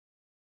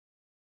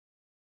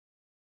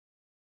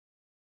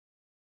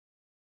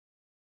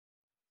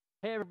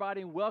Hey, everybody,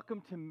 and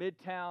welcome to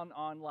Midtown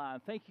Online.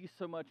 Thank you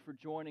so much for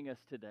joining us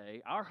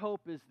today. Our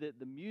hope is that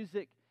the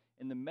music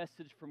and the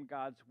message from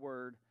God's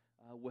Word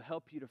will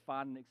help you to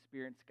find and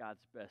experience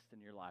God's best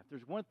in your life.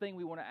 There's one thing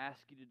we want to ask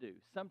you to do.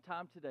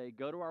 Sometime today,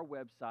 go to our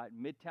website,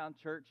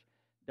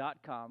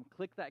 midtownchurch.com,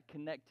 click that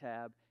Connect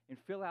tab, and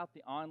fill out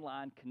the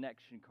online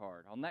connection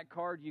card. On that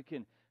card, you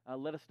can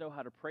let us know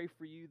how to pray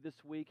for you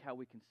this week, how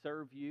we can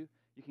serve you.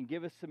 You can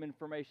give us some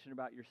information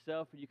about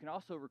yourself, and you can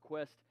also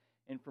request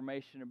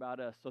information about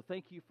us. So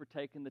thank you for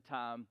taking the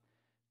time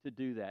to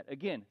do that.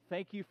 Again,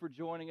 thank you for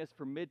joining us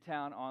for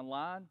Midtown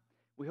Online.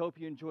 We hope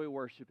you enjoy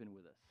worshiping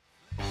with us.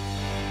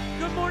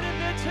 Good morning,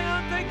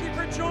 Midtown. Thank you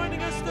for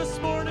joining us this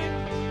morning.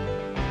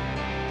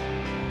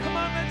 Come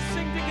on, let's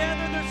sing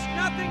together. There's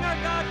nothing our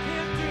God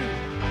can't do.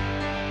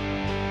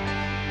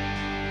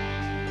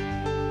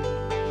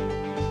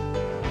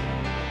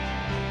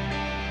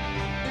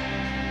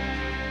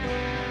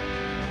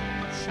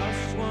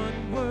 Just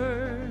one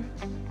word,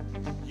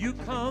 you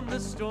calm the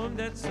storm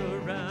that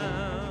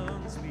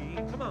surrounds me.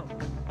 Come on.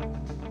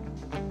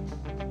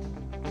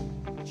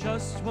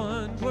 Just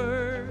one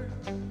word,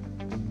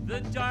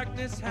 the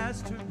darkness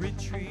has to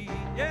retreat.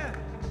 Yeah.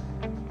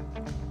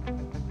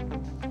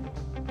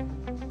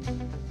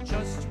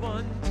 Just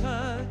one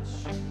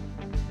touch,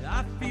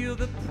 I feel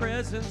the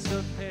presence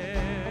of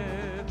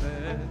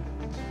heaven.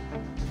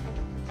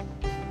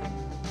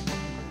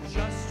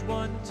 Just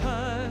one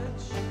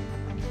touch,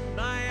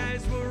 my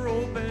eyes were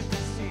open to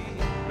see.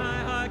 My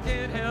heart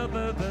can't help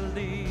but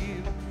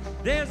believe.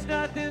 There's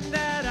nothing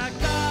that our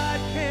God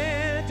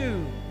can't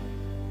do.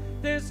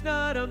 There's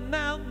not a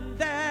mountain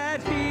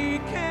that He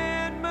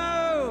can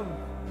move.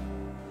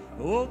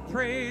 Oh,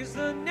 praise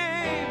the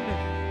name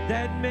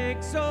that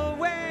makes a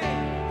way.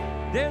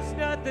 There's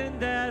nothing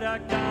that our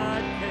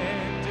God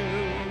can't do.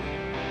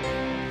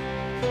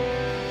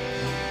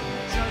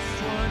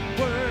 Just one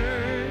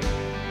word,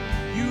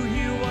 you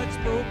hear what's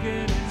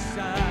broken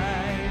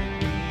inside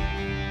me.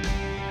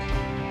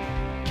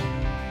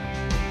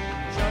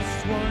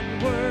 Just one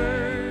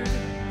word,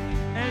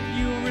 and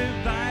you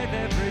revive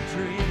every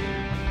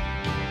dream.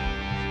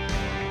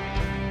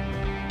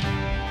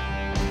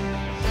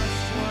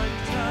 Just one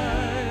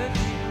touch,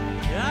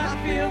 I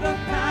feel the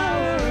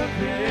power of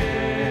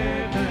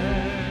heaven.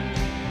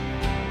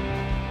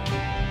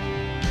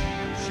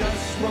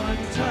 Just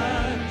one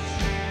touch,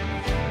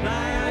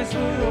 my eyes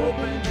were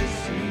open to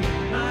see.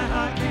 My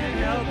heart can't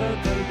help but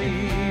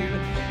believe.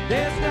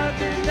 There's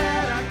nothing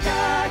that our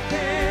God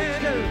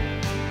can't do.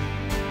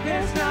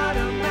 There's not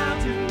a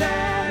mountain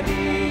that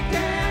He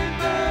can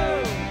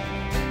move.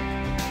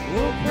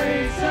 Oh,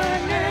 praise the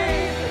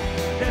name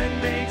that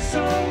makes a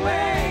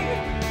way.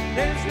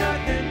 There's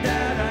nothing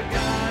that our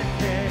God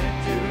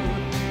can't do.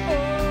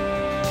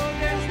 Oh,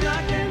 there's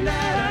nothing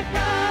that our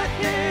God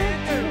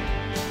can't do.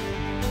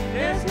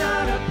 There's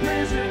not a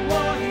prison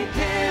wall He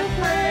can't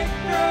break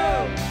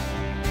through.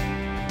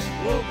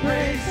 Oh,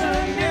 praise the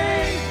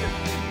name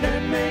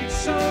that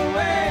makes a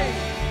way.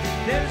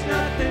 There's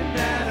nothing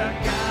that our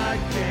God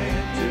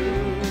can't do.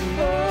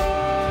 Oh.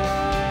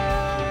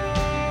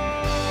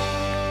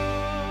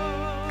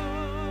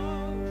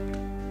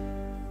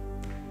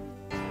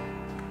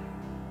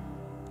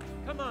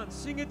 Come on,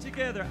 sing it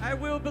together. I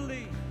will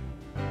believe.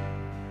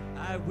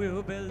 I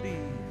will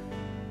believe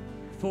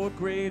for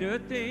greater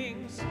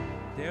things.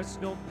 There's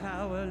no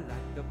power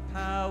like the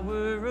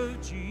power of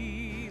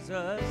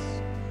Jesus.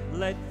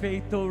 Let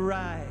faith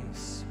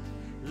arise.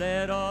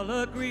 Let all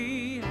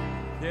agree.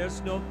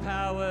 There's no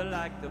power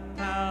like the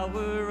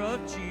power of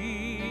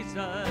Jesus.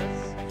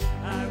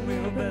 I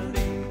will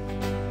believe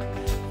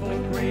for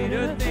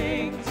greater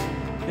things.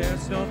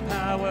 There's no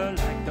power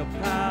like the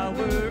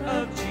power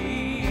of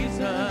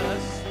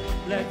Jesus.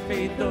 Let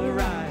faith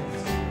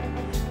arise.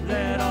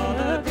 Let all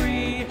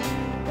agree.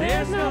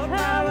 There's no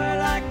power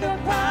like the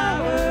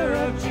power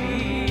of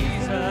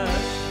Jesus.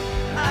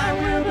 I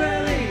will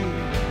believe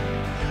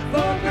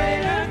for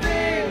greater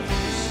things.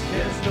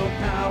 There's no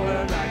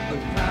power like the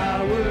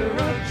power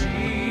of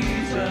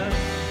Jesus.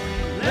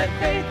 Let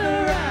faith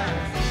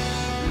arise.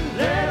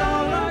 Let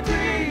all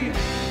agree.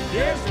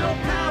 There's no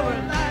power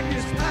like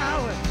His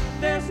power.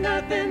 There's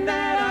nothing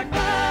that our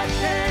God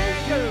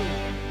can't do.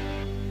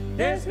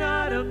 There's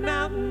not a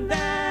mountain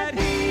that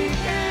He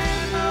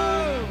can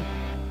move.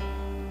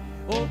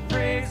 Oh,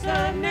 praise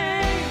the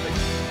name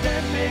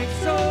that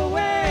makes a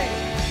way.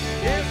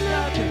 There's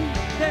nothing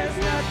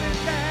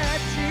that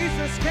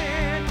Jesus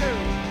can't do.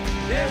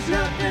 There's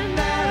nothing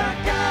that our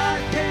God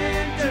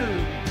can't do.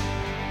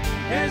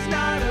 There's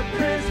not a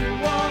prison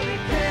wall He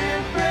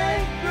can't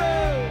break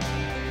through.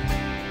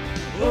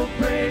 Oh,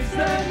 praise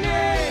the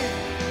name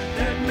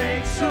that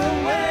makes a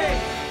way.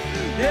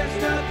 There's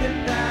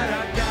nothing that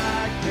our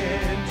God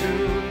can't do.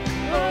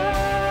 Oh,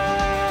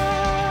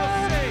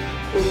 say,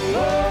 oh,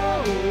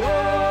 oh,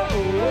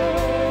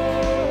 oh,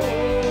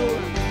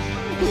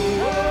 oh,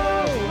 oh,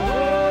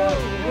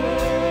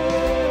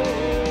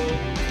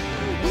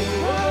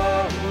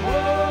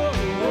 oh,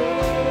 oh.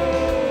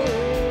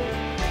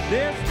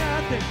 There's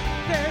nothing,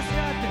 there's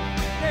nothing,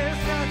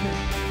 there's nothing,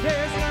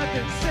 there's nothing.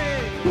 and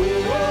sing. Whoa,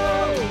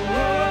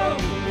 whoa,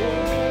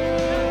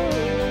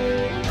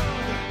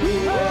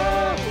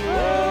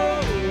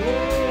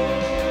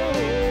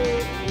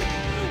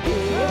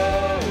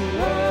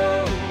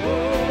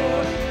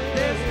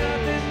 there's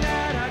nothing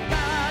that our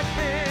God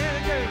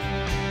can do.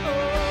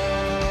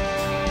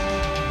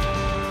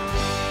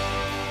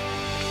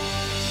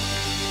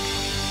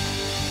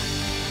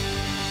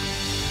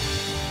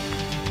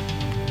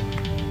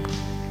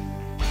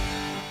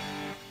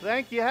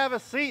 Thank you. Have a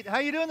seat. How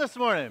you doing this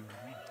morning?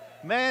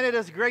 Man, it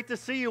is great to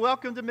see you.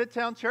 Welcome to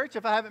Midtown Church.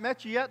 If I haven't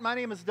met you yet, my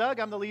name is Doug.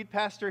 I'm the lead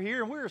pastor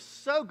here, and we're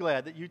so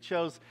glad that you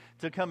chose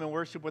to come and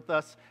worship with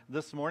us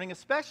this morning,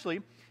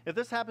 especially if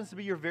this happens to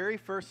be your very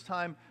first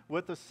time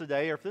with us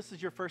today, or if this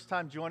is your first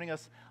time joining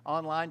us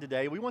online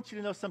today. We want you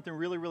to know something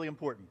really, really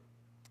important.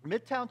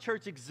 Midtown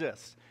Church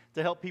exists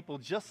to help people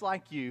just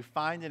like you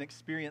find and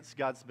experience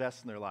God's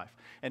best in their life.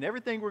 And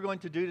everything we're going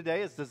to do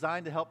today is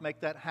designed to help make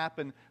that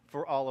happen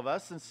for all of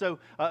us. And so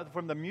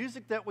from the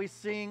music that we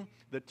sing,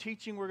 the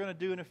teaching we're going to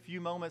do in a few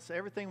moments,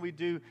 everything we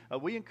do,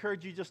 we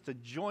encourage you just to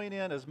join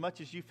in as much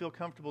as you feel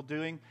comfortable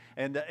doing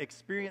and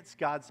experience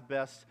God's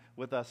best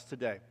with us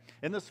today.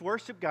 In this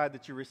worship guide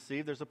that you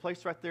received, there's a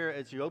place right there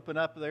as you open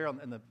up there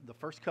in the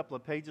first couple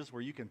of pages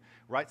where you can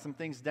write some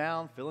things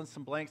down, fill in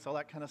some blanks, all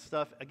that kind of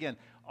stuff. Again,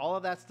 all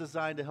of that's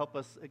designed to help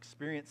us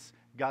experience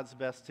God's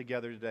best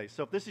together today.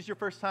 So if this is your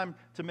first time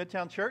to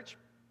Midtown Church,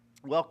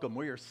 welcome.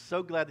 We are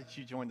so glad that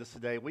you joined us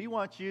today. We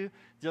want you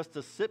just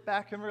to sit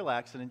back and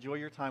relax and enjoy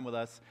your time with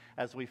us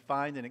as we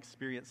find and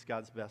experience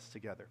God's best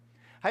together.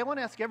 Hey, I want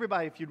to ask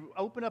everybody if you'd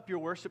open up your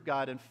worship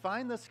guide and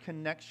find this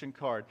connection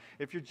card.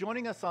 If you're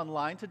joining us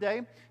online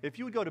today, if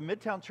you would go to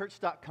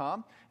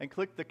midtownchurch.com and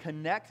click the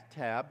Connect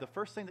tab, the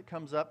first thing that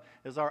comes up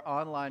is our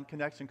online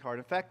connection card.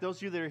 In fact, those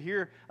of you that are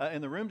here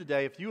in the room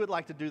today, if you would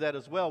like to do that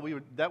as well,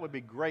 that would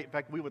be great. In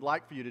fact, we would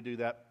like for you to do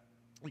that.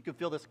 You can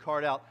fill this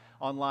card out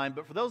online.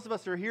 But for those of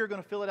us who are here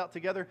going to fill it out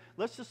together,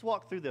 let's just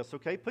walk through this,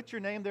 okay? Put your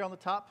name there on the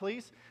top,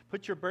 please.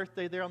 Put your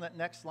birthday there on that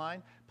next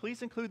line.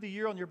 Please include the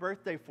year on your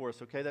birthday for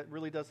us, okay? That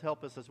really does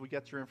help us as we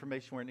get your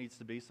information where it needs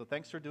to be. So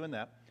thanks for doing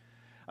that.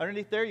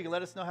 Underneath there, you can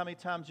let us know how many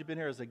times you've been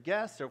here as a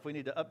guest or if we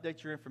need to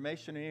update your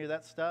information or any of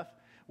that stuff.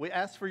 We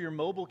ask for your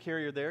mobile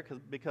carrier there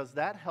because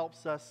that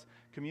helps us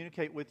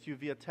communicate with you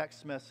via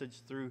text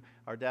message through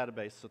our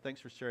database. So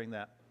thanks for sharing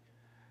that.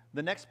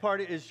 The next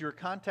part is your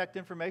contact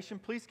information.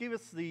 Please give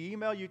us the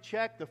email you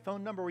check, the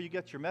phone number where you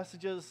get your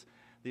messages,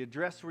 the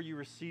address where you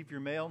receive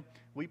your mail.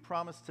 We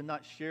promise to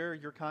not share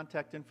your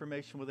contact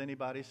information with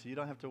anybody, so you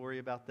don't have to worry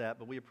about that,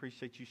 but we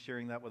appreciate you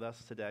sharing that with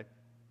us today.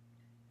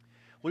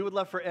 We would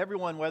love for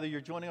everyone, whether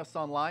you're joining us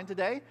online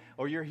today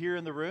or you're here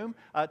in the room,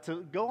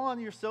 to go on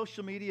your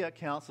social media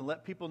accounts and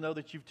let people know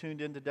that you've tuned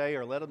in today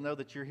or let them know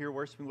that you're here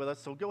worshiping with us.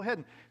 So go ahead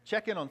and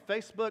check in on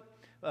Facebook.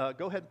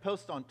 Go ahead and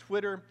post on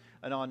Twitter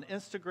and on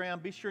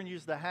Instagram. Be sure and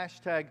use the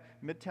hashtag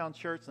Midtown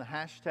Church and the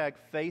hashtag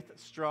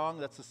FaithStrong.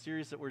 That's a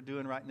series that we're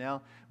doing right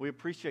now. We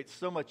appreciate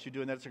so much you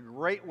doing that. It's a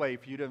great way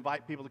for you to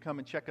invite people to come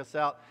and check us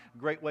out.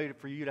 Great way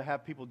for you to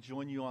have people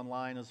join you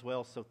online as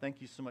well. So thank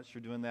you so much for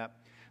doing that.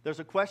 There's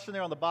a question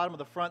there on the bottom of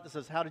the front that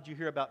says, how did you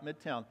hear about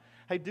Midtown?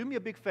 Hey, do me a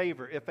big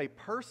favor. If a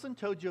person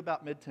told you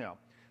about Midtown,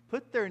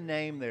 put their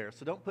name there.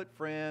 So don't put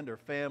friend or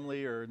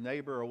family or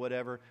neighbor or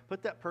whatever.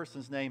 Put that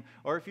person's name.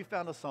 Or if you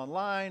found us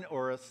online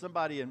or if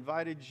somebody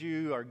invited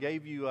you or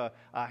gave you a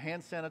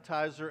hand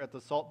sanitizer at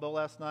the Salt Bowl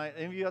last night.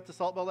 Any of you at the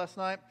Salt Bowl last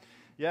night?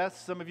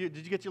 Yes, some of you.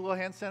 Did you get your little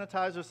hand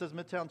sanitizer that says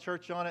Midtown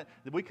Church on it?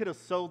 We could have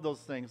sold those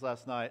things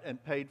last night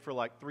and paid for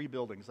like 3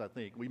 buildings, I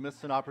think. We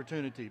missed an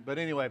opportunity. But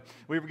anyway,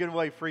 we were giving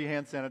away free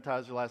hand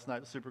sanitizer last night.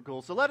 It was super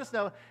cool. So let us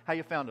know how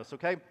you found us,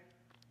 okay?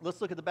 Let's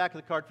look at the back of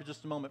the card for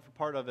just a moment for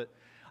part of it.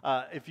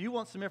 If you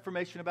want some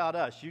information about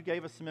us, you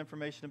gave us some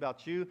information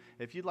about you.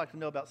 If you'd like to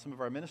know about some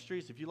of our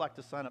ministries, if you'd like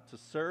to sign up to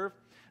serve,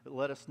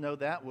 let us know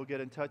that. We'll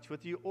get in touch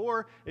with you.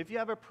 Or if you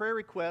have a prayer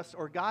request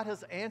or God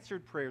has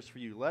answered prayers for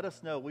you, let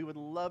us know. We would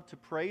love to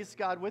praise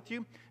God with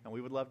you, and we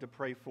would love to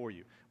pray for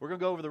you. We're going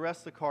to go over the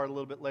rest of the card a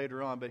little bit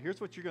later on, but here's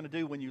what you're going to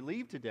do when you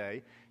leave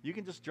today. You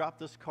can just drop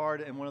this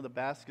card in one of the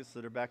baskets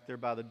that are back there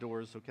by the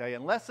doors, okay?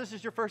 Unless this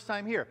is your first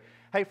time here.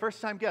 Hey,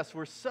 first-time guests,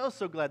 we're so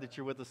glad that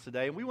you're with us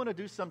today, and we want to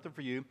do something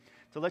for you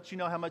to let you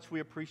know how much we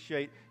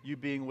appreciate you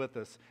being with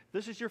us. If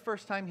this is your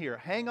first time here,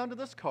 hang on to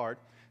this card.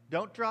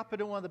 Don't drop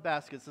it in one of the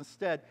baskets.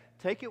 Instead,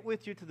 take it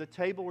with you to the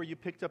table where you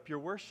picked up your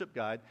worship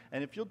guide,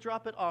 and if you'll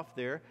drop it off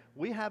there,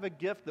 we have a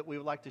gift that we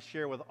would like to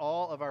share with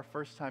all of our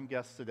first-time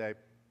guests today.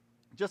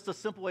 Just a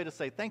simple way to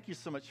say thank you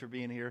so much for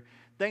being here.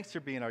 Thanks for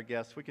being our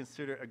guest. We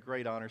consider it a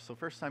great honor. So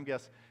first-time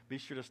guests, be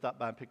sure to stop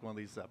by and pick one of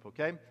these up,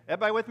 okay?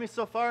 Everybody with me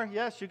so far?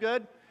 Yes, you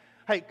good?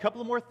 Hey, a couple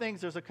of more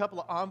things. There's a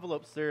couple of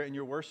envelopes there in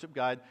your worship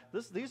guide.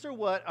 These are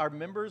what our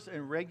members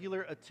and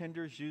regular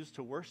attenders use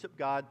to worship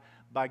God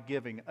by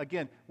giving.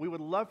 Again, we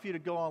would love for you to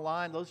go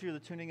online. Those of you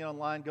that are tuning in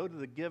online, go to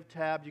the Give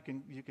tab. You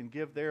can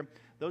give there.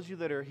 Those of you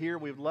that are here,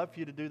 we would love for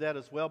you to do that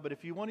as well. But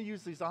if you want to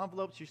use these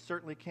envelopes, you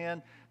certainly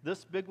can.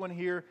 This big one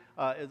here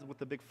is with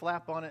the big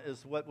flap on it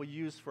is what we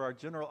use for our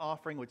general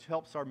offering, which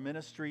helps our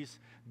ministries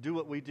do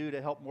what we do to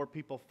help more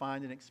people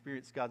find and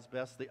experience God's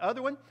best. The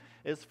other one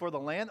is for the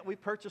land that we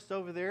purchased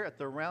over there at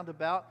the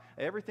roundabout.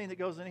 Everything that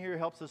goes in here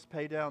helps us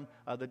pay down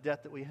the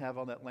debt that we have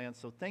on that land.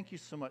 So thank you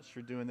so much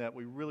for doing that.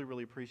 We really,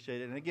 really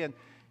appreciate it. And again,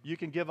 you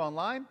can give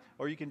online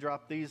or you can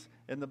drop these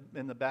in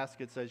the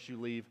baskets as you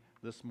leave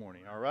this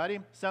morning. All righty?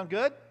 Sound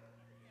good?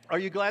 Are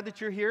you glad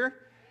that you're here?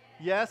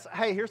 Yes.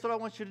 Hey, here's what I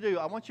want you to do.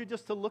 I want you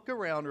just to look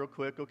around real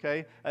quick,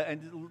 okay?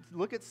 And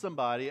look at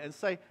somebody and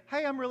say,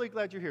 hey, I'm really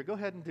glad you're here. Go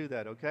ahead and do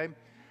that, okay?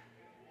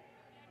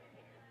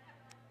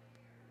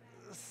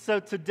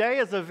 So today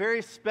is a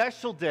very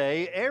special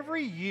day.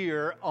 Every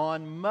year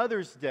on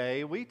Mother's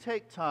Day, we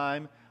take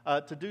time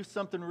to do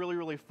something really,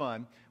 really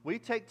fun. We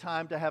take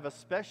time to have a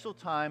special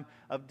time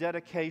of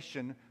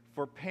dedication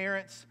for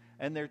parents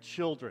and their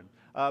children.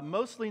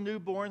 Mostly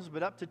newborns,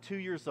 but up to 2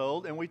 years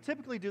old. And we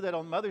typically do that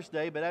on Mother's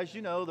Day, but as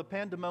you know, the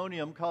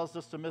pandemonium caused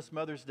us to miss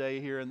Mother's Day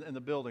here in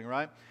the building,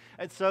 right?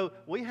 And so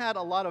we had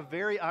a lot of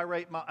very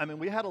irate,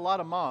 we had a lot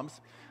of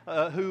moms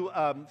who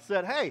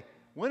said, hey,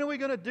 when are we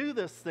going to do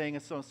this thing?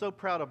 And so I'm so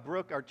proud of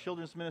Brooke, our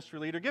children's ministry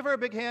leader. Give her a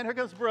big hand. Here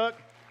comes Brooke.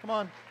 Come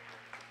on.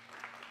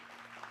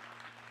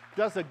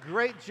 Does a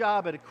great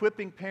job at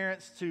equipping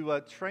parents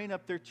to train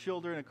up their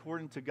children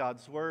according to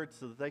God's Word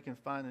so that they can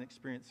find and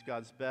experience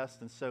God's best.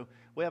 And so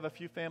we have a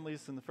few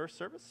families in the first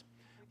service.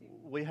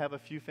 We have a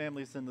few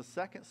families in the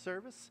second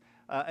service.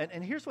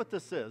 And here's what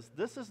this is.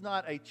 This is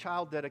not a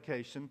child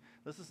dedication.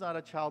 This is not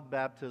a child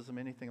baptism,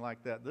 anything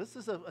like that. This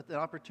is an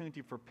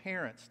opportunity for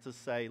parents to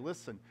say,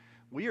 listen,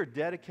 we are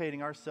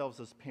dedicating ourselves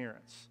as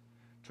parents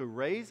to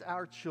raise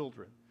our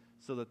children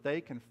so that they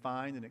can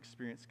find and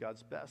experience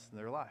God's best in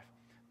their life.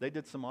 They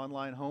did some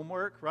online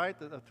homework, right,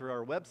 through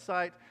our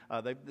website.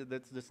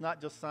 It's not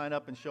just sign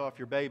up and show off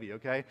your baby,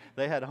 okay?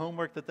 They had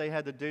homework that they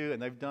had to do,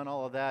 and they've done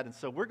all of that. And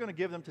so we're going to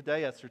give them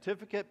today a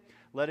certificate,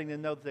 letting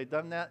them know that they've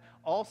done that.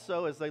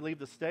 Also, as they leave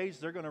the stage,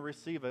 they're going to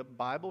receive a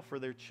Bible for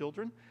their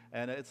children,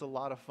 and it's a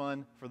lot of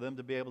fun for them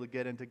to be able to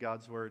get into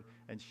God's Word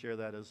and share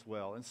that as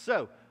well. And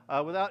so,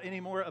 without any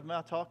more of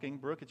my talking,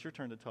 Brooke, it's your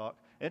turn to talk.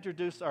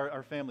 Introduce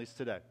our families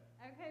today.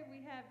 Okay,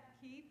 we have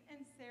Keith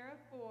and Sarah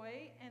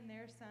Foy and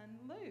their son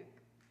Luke.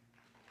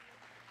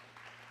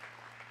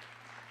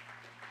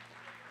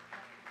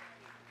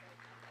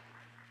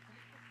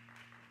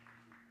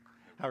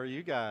 How are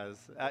you guys?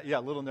 Yeah, a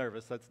little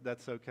nervous.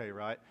 That's okay,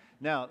 right?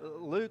 Now,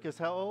 Luke is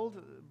how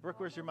old? Brooke,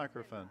 where's your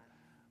microphone?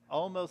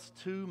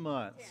 Almost 2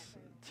 months.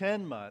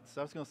 10 months.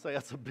 I was going to say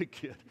that's a big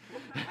kid.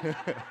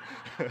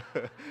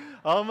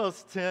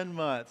 Almost 10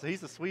 months.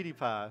 He's a sweetie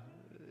pie.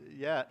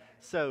 Yeah.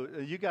 So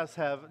you guys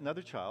have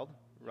another child,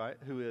 right,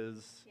 who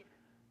is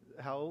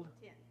how old?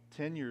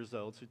 10 years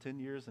old. So 10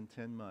 years and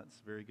 10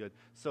 months. Very good.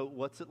 So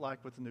what's it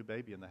like with a new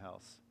baby in the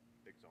house?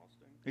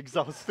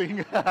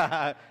 Exhausting.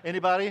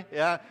 Anybody?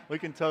 Yeah, we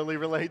can totally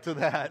relate to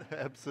that.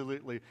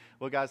 Absolutely.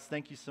 Well, guys,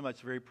 thank you so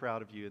much. Very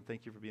proud of you, and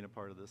thank you for being a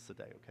part of this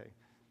today, okay?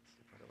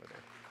 Right over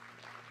there.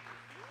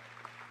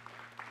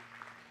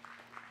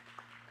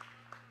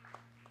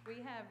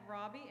 We have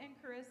Robbie and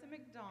Carissa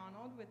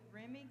McDonald with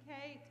Remy,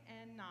 Kate,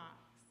 and Knox.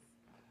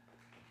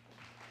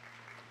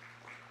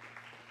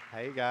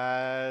 Hey,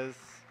 guys.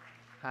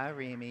 Hi,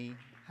 Remy.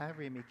 Hi,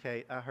 Remy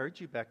Kate. I heard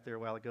you back there a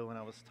while ago when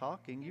I was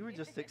talking. You were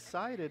just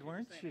excited,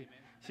 weren't you?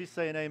 She's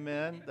saying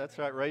amen. That's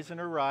right. Raising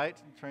her right.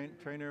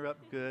 Train her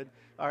up good.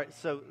 All right.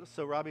 So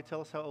Robbie, tell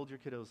us how old your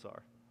kiddos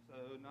are. So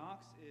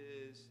Knox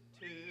is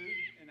 2.5,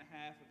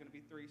 going to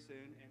be 3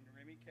 soon, and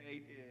Remy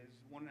Kate is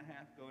 1.5,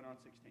 going on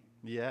 16.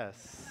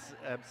 Yes,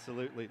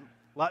 absolutely.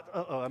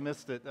 I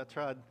missed it. I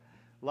tried.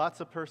 Lots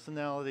of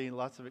personality and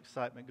lots of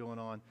excitement going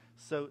on.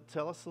 So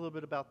tell us a little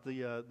bit about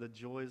the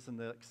joys and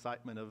the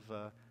excitement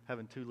of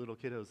having 2 little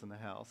kiddos in the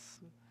house.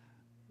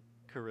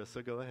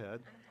 Carissa, go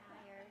ahead.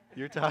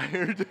 You're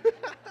tired.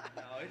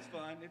 No, it's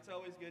fun. It's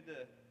always good to,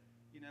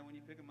 when you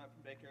pick them up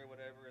from daycare or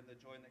whatever, and the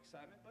joy and the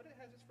excitement, but it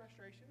has its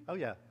frustration. Oh,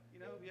 yeah.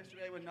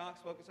 Yesterday when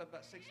Knox woke us up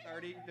about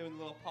 6:30 doing the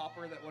little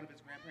popper that one of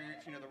his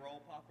grandparents, the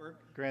roll popper.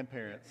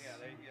 Grandparents.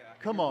 Yeah.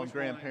 Come on,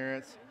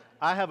 grandparents.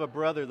 I have a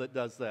brother that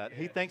does that. Yeah.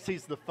 He thinks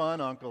he's the fun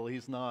uncle.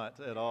 He's not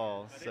at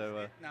all.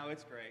 But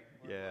it's great.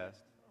 Yeah.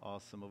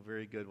 Awesome. Well,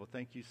 very good. Well,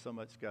 thank you so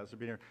much, guys, for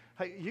being here.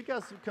 Hey, you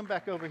guys come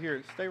back over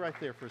here. Stay right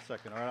there for a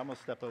second. All right, I'm going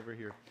to step over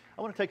here.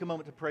 I want to take a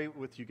moment to pray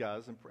with you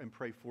guys and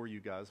pray for you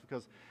guys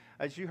because,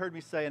 as you heard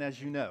me say and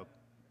as you know,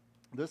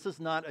 this is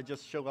not a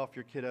just show off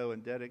your kiddo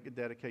and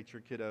dedicate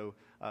your kiddo.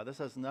 This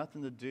has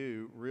nothing to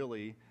do,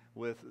 really,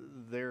 with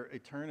their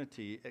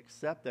eternity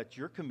except that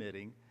you're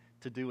committing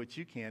to do what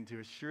you can to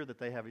assure that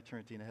they have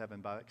eternity in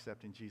heaven by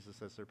accepting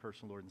Jesus as their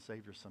personal Lord and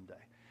Savior someday.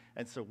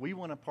 And so we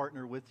want to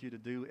partner with you to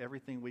do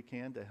everything we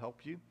can to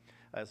help you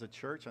as a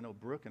church. I know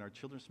Brooke and our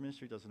children's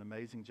ministry does an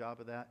amazing job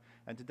of that.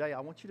 And today I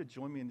want you to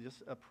join me in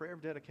just a prayer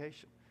of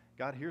dedication.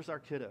 God, here's our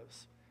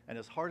kiddos. And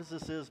as hard as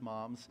this is,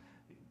 moms,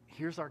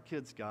 here's our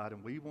kids, God,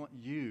 and we want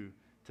you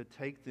to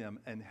take them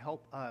and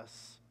help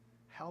us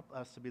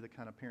to be the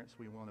kind of parents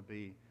we want to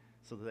be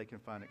so that they can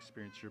find and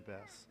experience your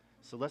best.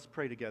 So let's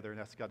pray together and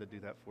ask God to do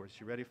that for us.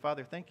 You ready?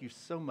 Father, thank you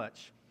so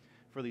much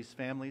for these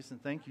families,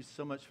 and thank you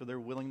so much for their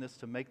willingness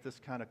to make this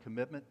kind of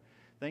commitment.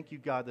 Thank you,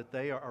 God, that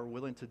they are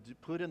willing to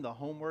put in the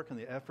homework and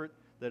the effort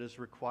that is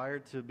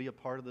required to be a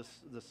part of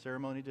this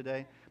ceremony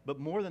today. But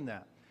more than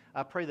that,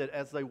 I pray that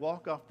as they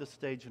walk off the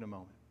stage in a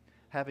moment,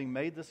 having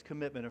made this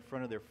commitment in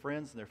front of their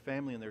friends and their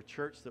family and their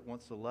church that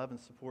wants to love and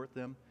support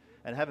them,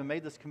 and having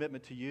made this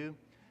commitment to you,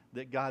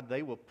 that, God,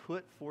 they will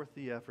put forth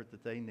the effort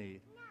that they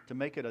need to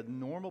make it a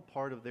normal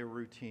part of their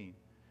routine,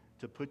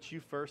 to put you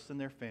first in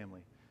their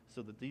family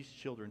so that these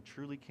children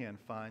truly can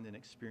find and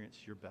experience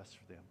your best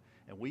for them.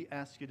 And we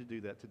ask you to do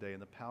that today in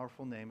the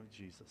powerful name of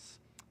Jesus.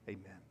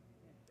 Amen.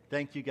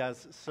 Thank you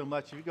guys so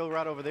much. If you go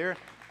right over there,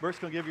 Bert's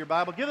going to give you your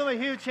Bible. Give them a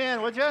huge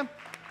hand, would you?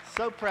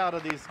 So proud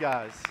of these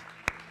guys.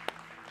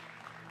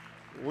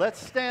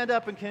 Let's stand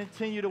up and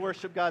continue to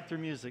worship God through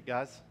music,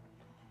 guys.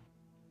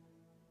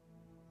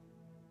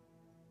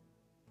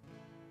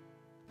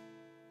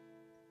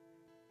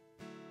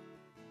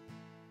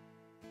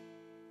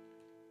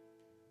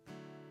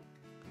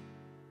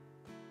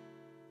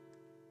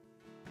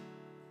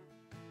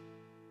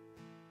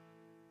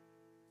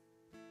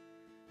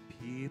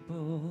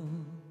 People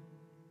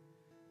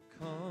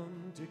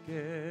come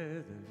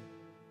together,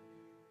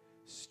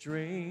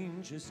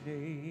 strangers,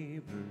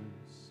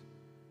 neighbors,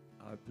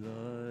 our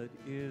blood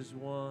is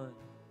one.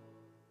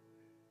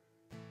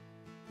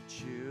 The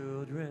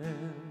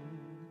children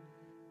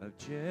of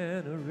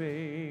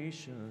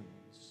generations,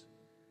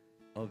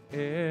 of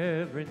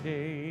every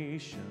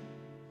nation,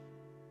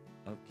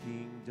 of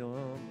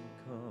kingdom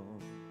come.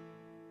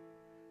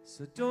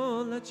 So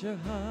don't let your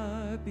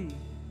heart be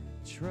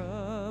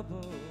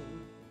troubled.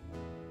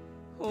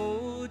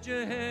 Hold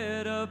your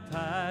head up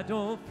high,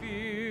 don't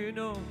fear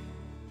no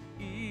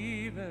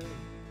evil.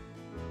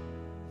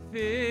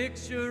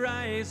 Fix your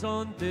eyes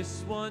on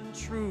this one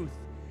truth,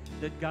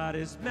 that God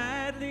is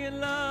madly in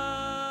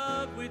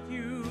love with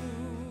you.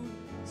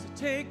 So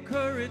take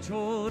courage,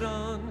 hold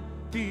on,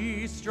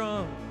 be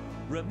strong.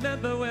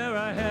 Remember where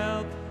our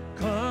help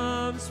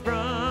comes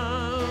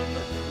from.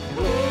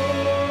 Whoa,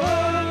 whoa.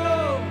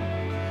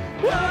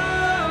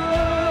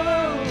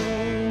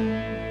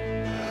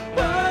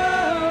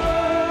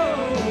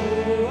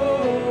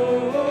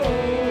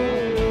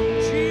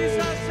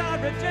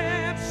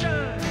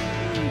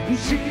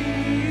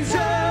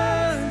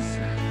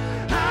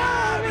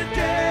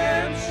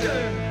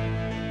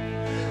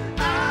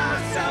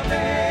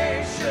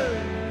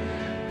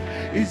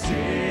 Is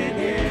in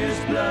his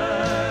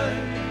blood.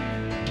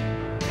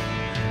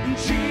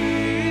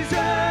 Jesus,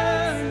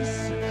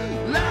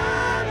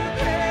 Light of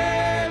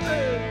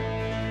heaven,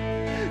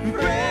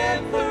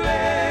 reign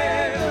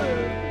forever,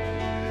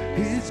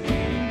 his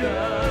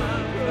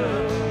kingdom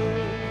come.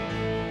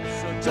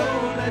 So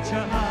don't let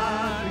your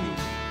heart be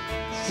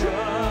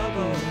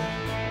troubled.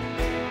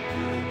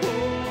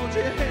 Hold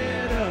your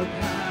head up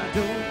high,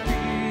 don't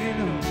fear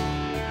no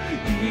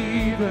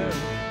evil.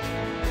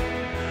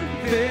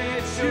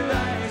 Fix your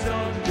eyes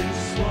on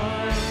this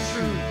one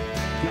truth,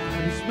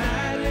 God is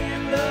madly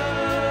in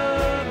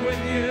love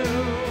with you.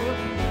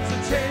 So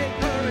take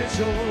courage,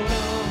 hold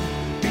on,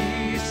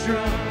 be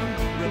strong.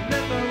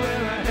 Remember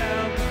where our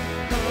help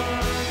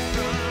comes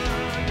from.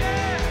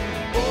 Yeah.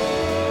 Oh,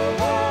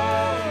 oh,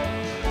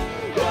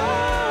 oh,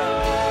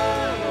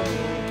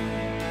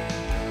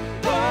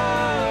 oh, oh,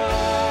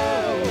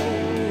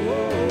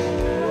 oh,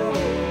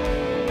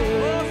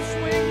 oh,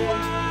 swing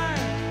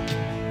wide.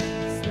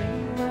 Swing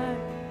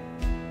wide,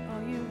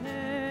 all you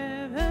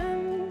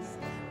heavens,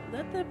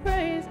 let the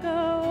praise go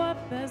up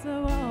as the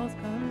walls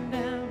come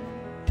down.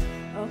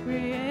 All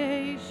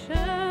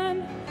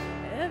creation,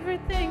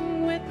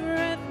 everything with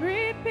breath,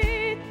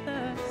 repeat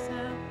the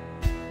sound.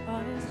 All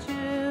his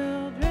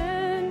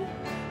children,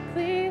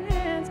 clean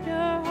hands, pure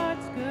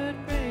hearts, good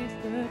praise,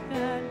 good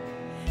God.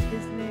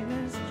 His name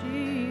is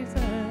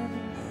Jesus.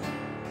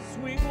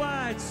 Swing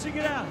wide, sing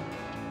it out.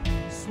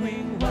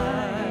 Swing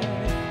wide,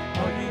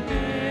 all ye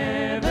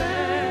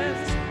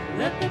heavens,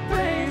 let the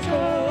praise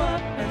go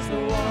up as the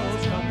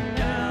walls come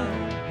down.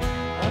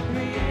 All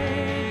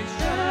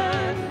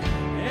creation,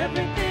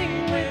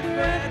 everything with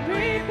breath,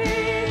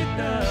 repeat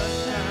the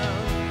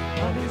sound.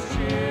 All his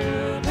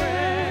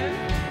children,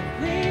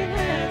 clean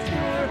hands,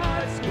 pure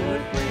hearts,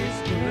 good praise,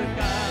 good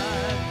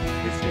God.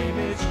 His name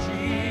is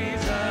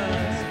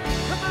Jesus.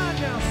 Come on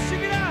now,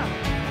 sing it out.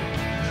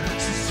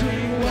 So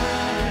swing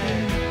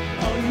wide,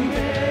 all you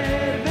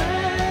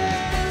heavens,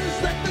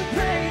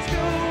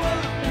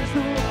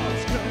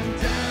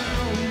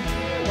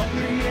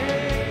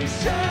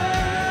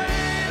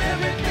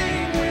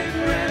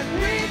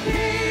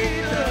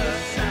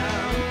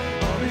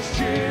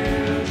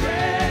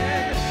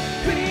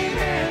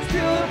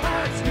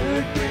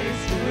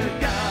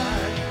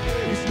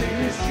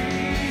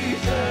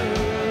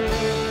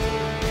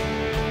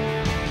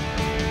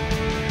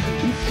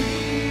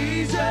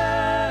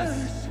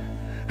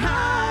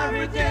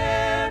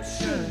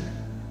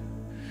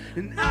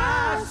 and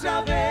our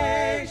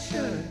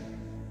salvation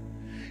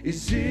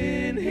is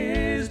in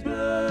His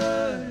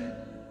blood.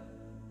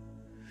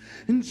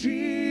 And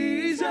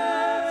Jesus,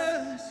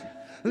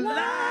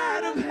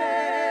 light of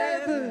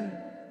heaven,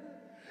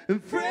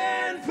 and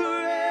friend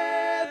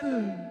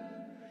forever,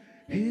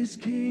 His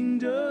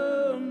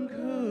kingdom come.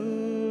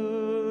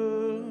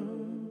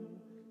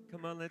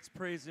 Come on, let's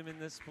praise Him in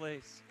this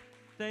place.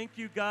 Thank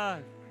you,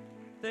 God.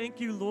 Thank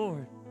you,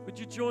 Lord. Would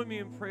you join me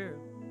in prayer?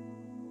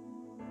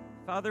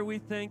 Father, we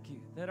thank you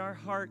that our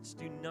hearts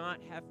do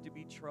not have to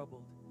be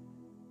troubled.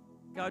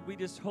 God, we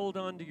just hold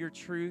on to your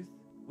truth.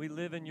 We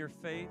live in your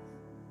faith.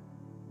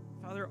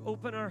 Father,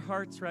 open our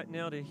hearts right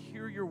now to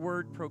hear your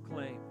word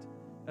proclaimed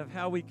of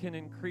how we can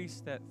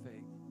increase that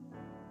faith.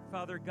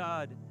 Father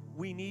God,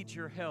 we need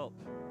your help.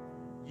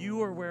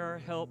 You are where our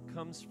help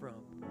comes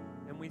from.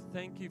 And we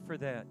thank you for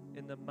that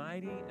in the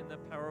mighty and the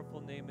powerful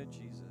name of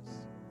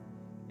Jesus.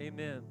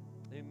 Amen.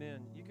 Amen.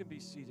 You can be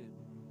seated.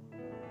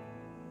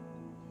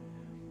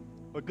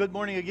 Well, good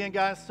morning again,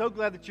 guys. So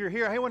glad that you're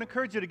here. Hey, I want to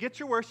encourage you to get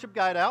your worship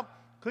guide out.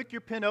 Click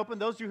your pen open.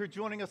 Those of you who are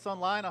joining us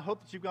online, I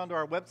hope that you've gone to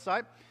our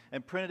website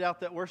and printed out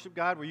that worship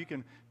guide where you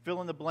can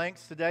fill in the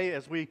blanks today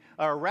as we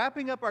are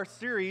wrapping up our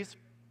series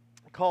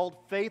called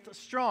Faith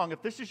Strong.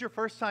 If this is your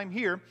first time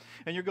here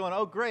and you're going,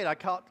 oh, great, I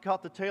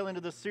caught the tail end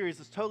of this series,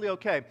 it's totally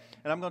okay.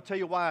 And I'm going to tell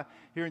you why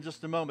here in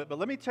just a moment. But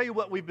let me tell you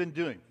what we've been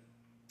doing.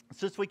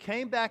 Since we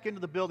came back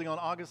into the building on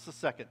August the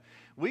 2nd,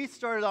 we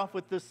started off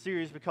with this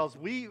series because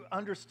we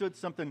understood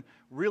something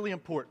really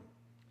important.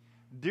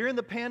 During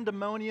the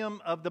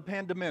pandemonium of the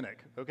pandemic,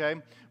 okay,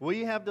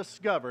 we have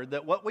discovered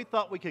that what we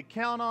thought we could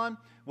count on,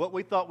 what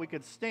we thought we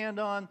could stand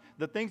on,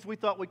 the things we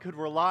thought we could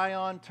rely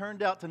on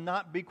turned out to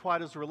not be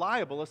quite as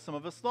reliable as some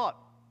of us thought.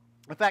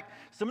 In fact,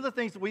 some of the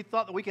things that we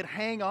thought that we could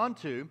hang on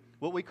to,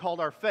 what we called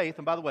our faith,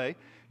 and by the way,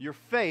 your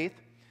faith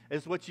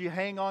is what you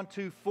hang on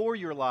to for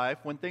your life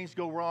when things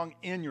go wrong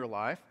in your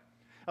life.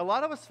 A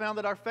lot of us found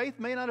that our faith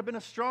may not have been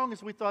as strong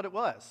as we thought it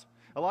was.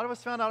 A lot of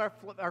us found out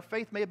our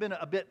faith may have been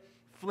a bit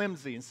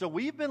flimsy. And so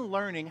we've been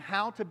learning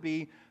how to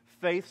be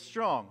faith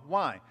strong.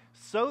 Why?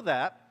 So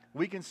that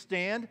we can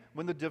stand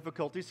when the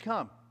difficulties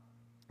come.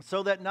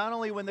 So that not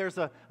only when there's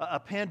a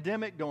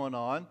pandemic going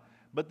on,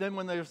 but then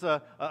when there's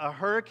a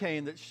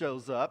hurricane that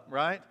shows up,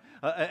 right?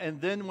 And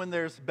then when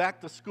there's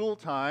back to school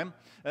time,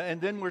 and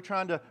then we're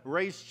trying to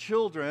raise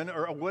children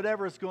or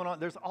whatever is going on,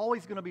 there's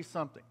always going to be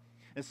something.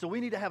 And so we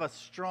need to have a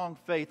strong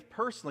faith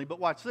personally. But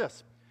watch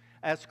this.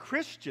 As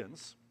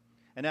Christians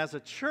and as a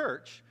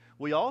church,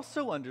 we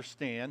also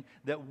understand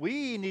that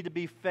we need to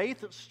be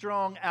faith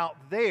strong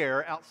out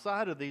there,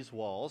 outside of these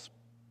walls,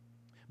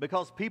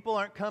 because people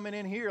aren't coming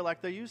in here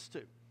like they used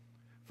to,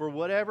 for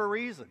whatever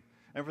reason.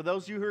 And for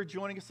those of you who are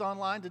joining us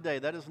online today,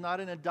 that is not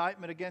an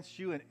indictment against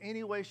you in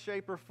any way,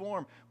 shape, or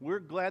form. We're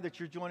glad that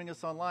you're joining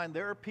us online.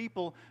 There are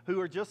people who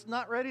are just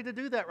not ready to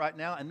do that right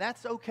now, and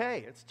that's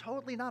okay. It's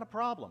totally not a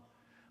problem.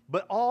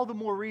 But all the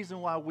more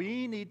reason why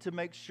we need to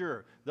make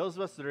sure, those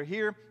of us that are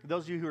here,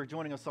 those of you who are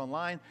joining us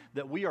online,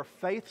 that we are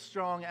faith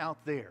strong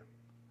out there.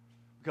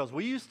 Because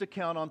we used to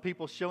count on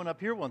people showing up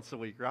here once a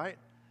week, right?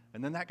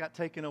 And then that got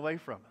taken away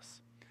from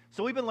us.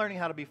 So we've been learning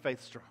how to be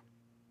faith strong.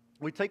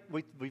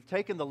 We've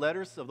taken the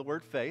letters of the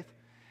word faith.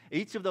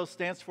 Each of those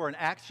stands for an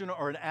action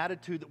or an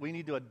attitude that we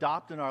need to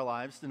adopt in our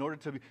lives in order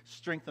to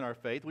strengthen our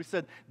faith. We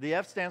said the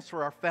F stands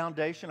for our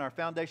foundation. Our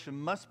foundation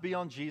must be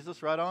on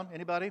Jesus. Right on?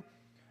 Anybody?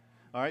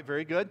 All right,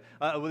 very good.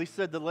 We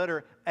said the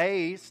letter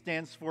A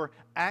stands for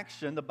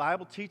action. The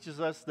Bible teaches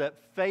us that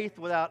faith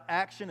without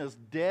action is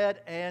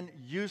dead and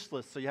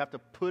useless, so you have to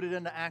put it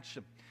into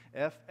action.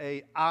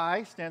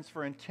 F-A-I stands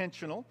for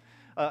intentional.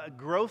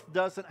 Growth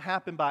doesn't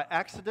happen by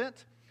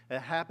accident.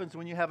 It happens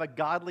when you have a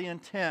godly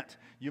intent.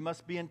 You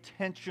must be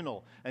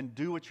intentional and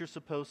do what you're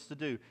supposed to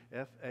do.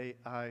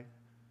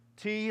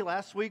 F-A-I-T.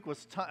 Last week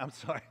was time. I'm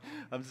sorry.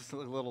 I'm just a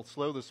little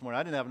slow this morning.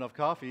 I didn't have enough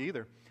coffee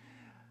either.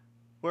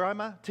 Where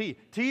am I? T.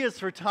 T is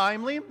for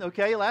timely.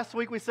 Okay, last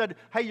week we said,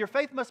 hey, your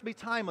faith must be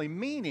timely,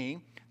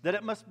 meaning that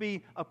it must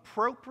be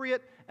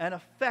appropriate and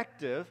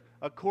effective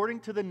according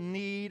to the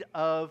need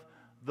of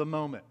the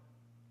moment.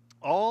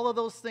 All of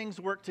those things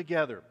work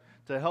together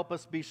to help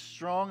us be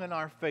strong in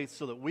our faith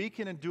so that we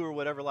can endure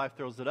whatever life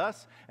throws at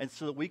us and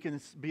so that we can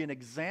be an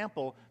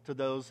example to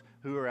those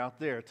who are out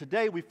there.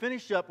 Today we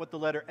finish up with the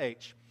letter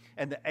H,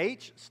 and the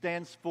H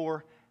stands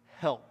for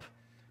help,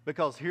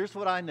 because here's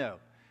what I know.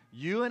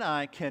 You and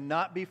I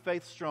cannot be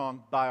faith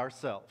strong by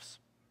ourselves.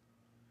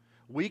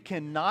 We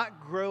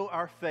cannot grow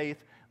our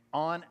faith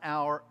on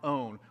our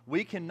own.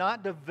 We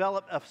cannot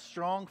develop a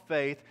strong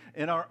faith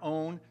in our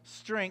own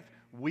strength.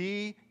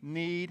 We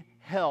need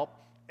help,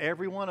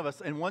 every one of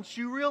us. And once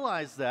you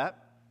realize that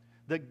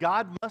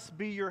God must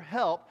be your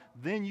help,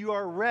 then you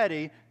are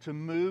ready to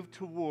move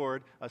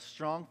toward a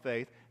strong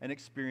faith and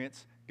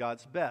experience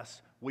God's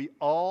best. We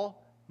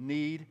all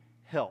need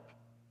help.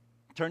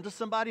 Turn to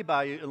somebody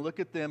by you and look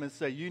at them and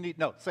say,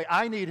 say,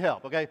 I need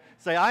help, okay?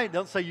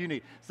 Don't say you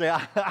need. Say,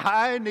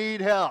 I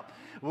need help.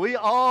 We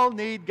all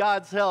need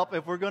God's help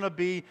if we're going to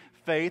be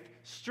faith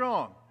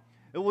strong.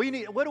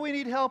 What do we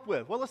need help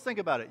with? Well, let's think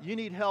about it. You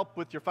need help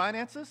with your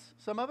finances,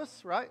 some of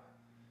us, right?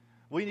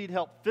 We need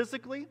help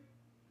physically.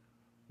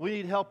 We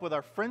need help with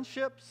our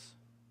friendships.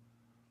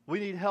 We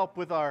need help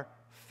with our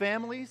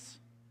families.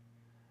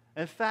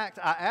 In fact,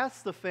 I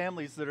asked the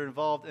families that are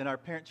involved in our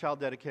parent-child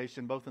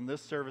dedication, both in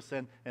this service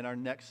and in our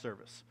next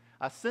service.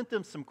 I sent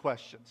them some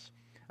questions.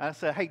 And I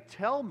said, hey,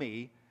 tell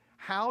me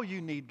how you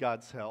need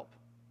God's help,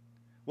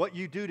 what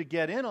you do to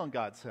get in on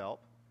God's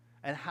help,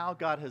 and how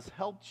God has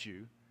helped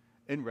you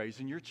in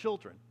raising your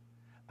children.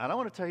 And I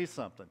want to tell you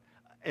something.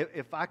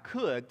 If I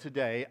could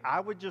today, I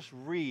would just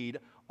read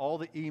all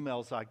the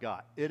emails I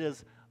got. It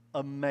is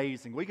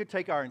amazing. We could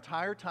take our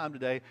entire time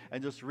today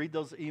and just read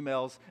those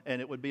emails,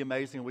 and it would be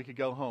amazing, and we could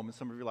go home. And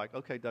some of you are like,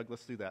 okay, Doug,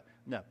 let's do that.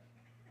 No.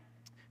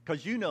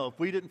 Because you know if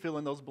we didn't fill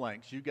in those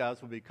blanks, you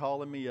guys would be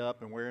calling me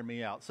up and wearing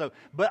me out.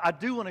 But I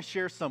do want to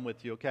share some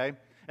with you, okay?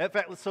 In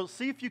fact, so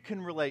see if you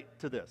can relate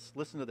to this.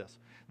 Listen to this.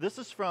 This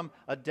is from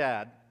a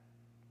dad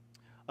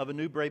of a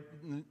new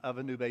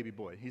baby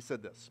boy. He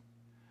said this: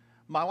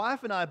 my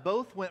wife and I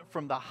both went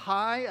from the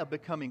high of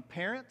becoming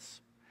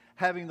parents,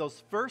 having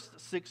those first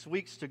 6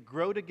 weeks to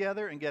grow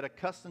together and get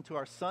accustomed to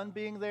our son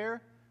being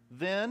there,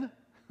 then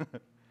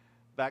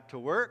back to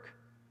work,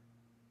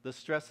 the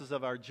stresses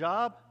of our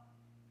job,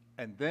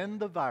 and then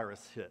the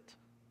virus hit.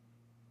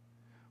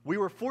 We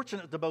were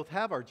fortunate to both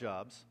have our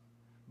jobs,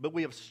 but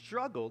we have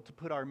struggled to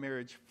put our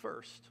marriage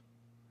first.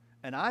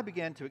 And I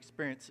began to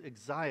experience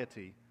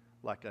anxiety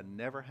like I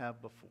never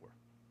have before.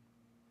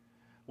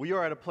 We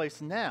are at a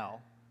place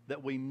now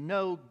that we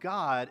know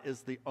God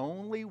is the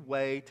only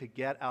way to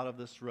get out of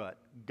this rut.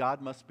 God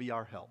must be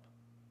our help.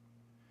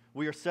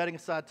 We are setting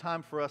aside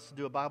time for us to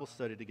do a Bible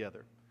study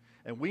together.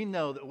 And we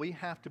know that we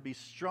have to be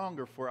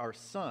stronger for our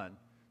son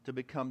to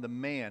become the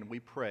man we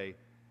pray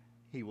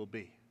he will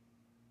be.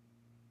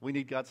 We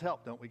need God's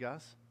help, don't we,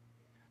 guys?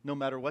 No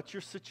matter what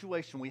your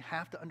situation, we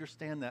have to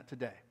understand that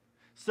today.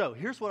 So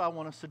here's what I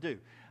want us to do.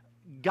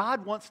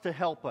 God wants to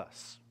help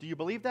us. Do you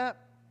believe that?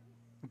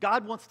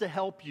 God wants to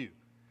help you.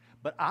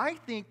 But I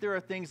think there are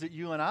things that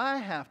you and I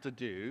have to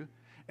do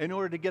in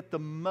order to get the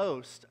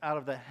most out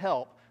of the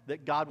help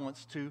that God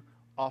wants to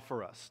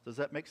offer us. Does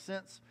that make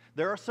sense?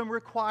 There are some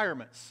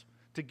requirements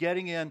to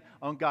getting in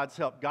on God's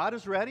help. God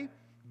is ready.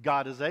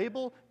 God is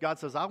able. God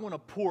says, I want to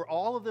pour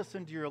all of this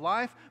into your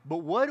life, but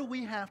what do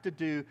we have to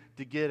do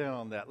to get in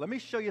on that? Let me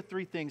show you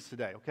 3 things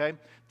today, okay?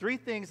 3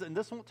 things, and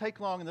this won't take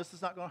long, and this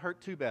is not going to hurt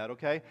too bad,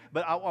 okay?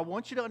 But I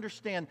want you to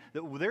understand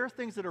that there are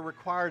things that are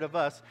required of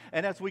us,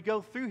 and as we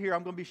go through here,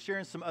 I'm going to be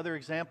sharing some other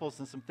examples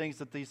and some things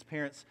that these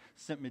parents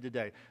sent me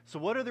today. So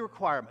what are the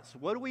requirements?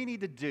 What do we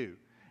need to do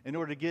in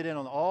order to get in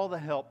on all the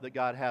help that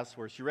God has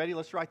for us? You ready?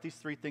 Let's write these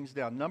 3 things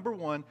down. Number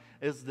 1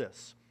 is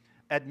this: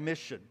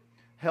 admission.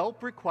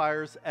 Help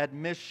requires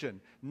admission,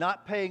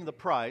 not paying the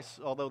price,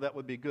 although that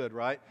would be good,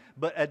 right?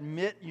 But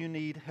admit you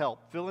need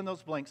help. Fill in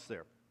those blanks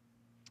there.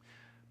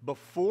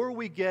 Before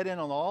we get in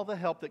on all the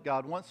help that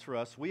God wants for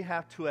us, we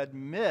have to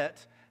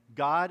admit,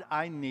 God,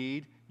 I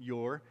need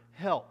your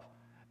help.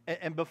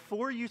 And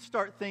before you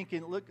start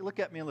thinking, look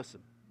at me and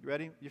listen. You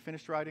ready? You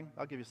finished writing?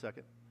 I'll give you a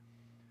second.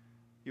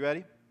 You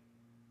ready?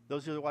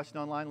 Those of you that are watching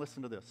online,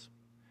 listen to this.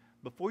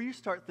 Before you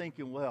start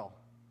thinking, well,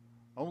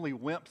 only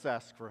wimps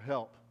ask for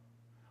help.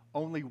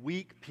 Only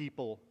weak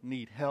people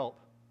need help.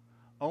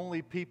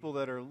 Only people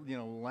that are,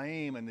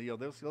 lame and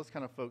those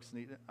kind of folks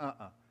need.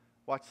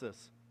 Watch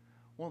this.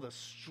 One of the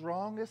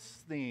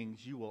strongest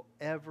things you will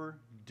ever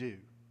do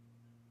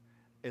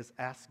is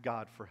ask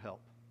God for help.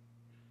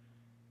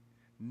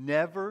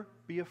 Never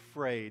be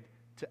afraid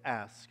to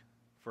ask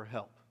for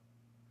help.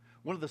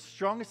 One of the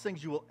strongest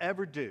things you will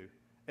ever do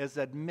is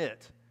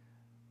admit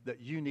that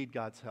you need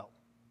God's help.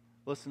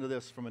 Listen to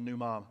this from a new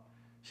mom.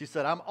 She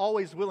said, I'm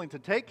always willing to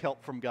take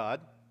help from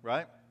God.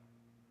 Right?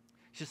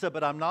 She said,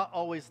 but I'm not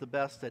always the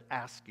best at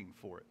asking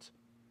for it.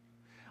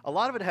 A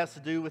lot of it has to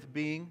do with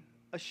being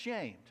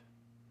ashamed.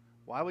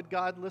 Why would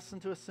God listen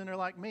to a sinner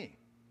like me?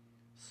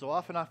 So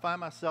often I find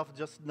myself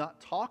just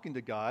not talking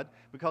to God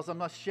because I'm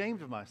not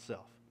ashamed of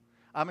myself.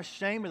 I'm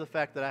ashamed of the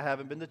fact that I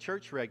haven't been to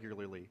church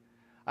regularly.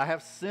 I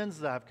have sins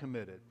that I've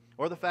committed,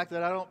 or the fact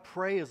that I don't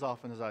pray as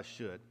often as I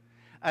should.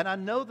 And I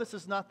know this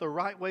is not the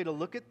right way to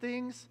look at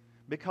things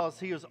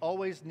because He is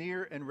always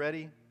near and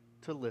ready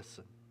to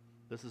listen.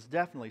 This is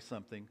definitely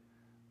something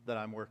that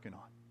I'm working on.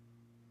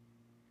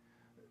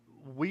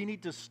 We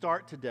need to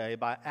start today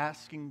by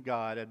asking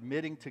God,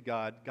 admitting to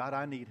God, God,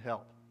 I need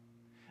help.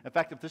 In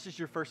fact, if this is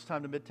your first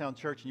time to Midtown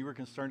Church and you were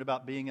concerned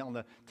about being on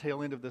the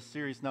tail end of this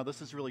series, now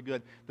this is really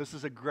good. This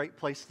is a great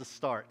place to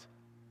start.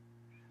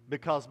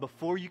 Because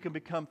before you can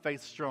become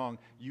faith strong,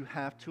 you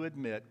have to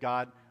admit,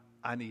 God,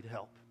 I need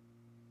help.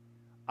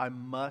 I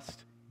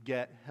must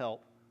get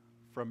help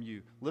from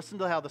you. Listen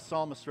to how the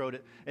psalmist wrote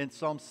it in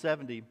Psalm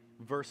 70,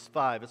 verse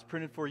 5. It's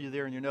printed for you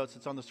there in your notes.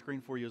 It's on the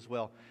screen for you as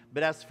well.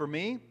 But as for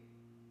me,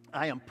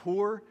 I am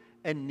poor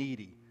and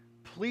needy.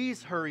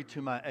 Please hurry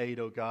to my aid,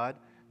 O God.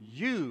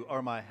 You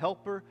are my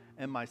helper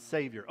and my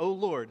Savior. O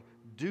Lord,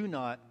 do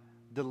not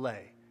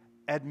delay.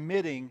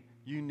 Admitting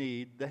you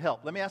need the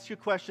help. Let me ask you a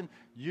question.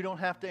 You don't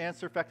have to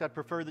answer. In fact, I'd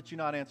prefer that you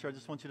not answer. I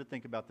just want you to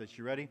think about this.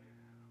 You ready?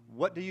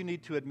 What do you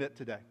need to admit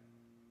today?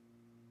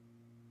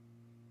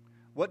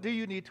 What do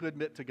you need to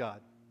admit to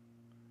God?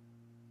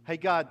 Hey,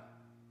 God,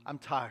 I'm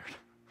tired.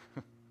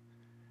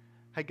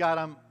 Hey,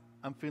 God,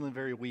 I'm feeling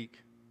very weak.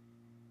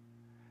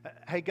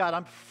 Hey, God,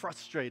 I'm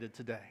frustrated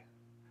today.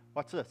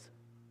 Watch this.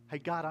 Hey,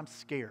 God, I'm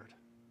scared.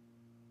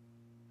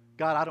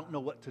 God, I don't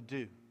know what to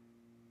do.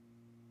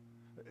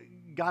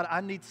 God, I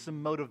need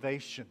some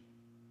motivation.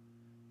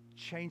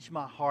 Change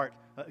my heart.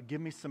 Give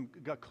me some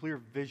clear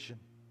vision.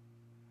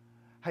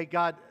 Hey,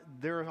 God,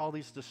 there are all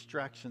these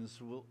distractions.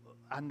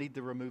 I need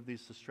to remove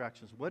these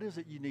distractions. What is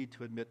it you need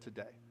to admit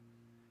today?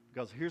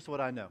 Because here's what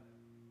I know.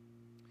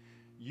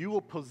 You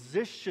will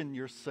position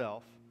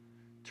yourself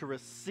to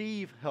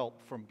receive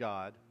help from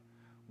God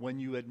when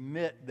you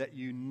admit that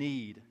you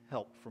need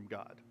help from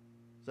God.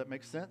 Does that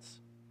make sense?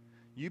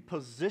 You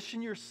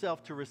position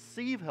yourself to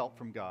receive help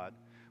from God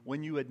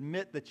when you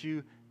admit that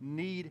you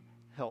need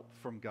help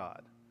from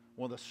God.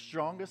 One of the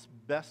strongest,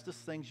 bestest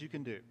things you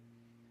can do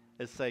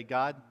is say,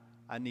 God,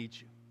 I need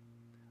you.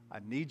 I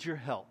need your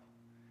help.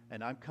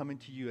 And I'm coming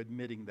to you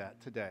admitting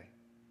that today.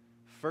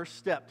 First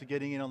step to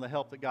getting in on the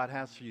help that God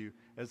has for you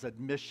is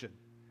admission.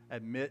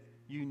 Admit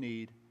you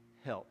need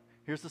help.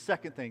 Here's the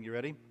second thing. You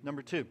ready?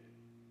 Number 2.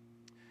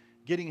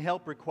 Getting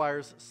help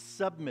requires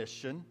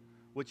submission,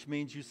 which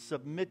means you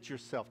submit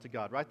yourself to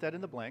God. Write that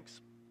in the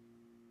blanks.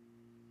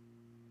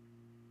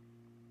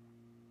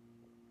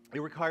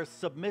 It requires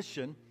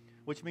submission,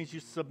 which means you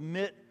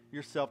submit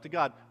yourself to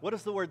God. What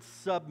does the word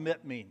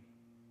submit mean?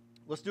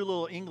 Let's do a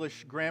little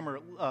English grammar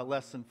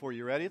lesson for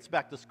you. Ready? It's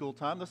back to school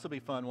time. This will be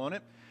fun, won't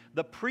it?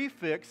 The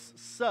prefix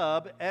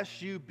sub,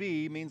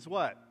 S-U-B, means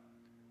what?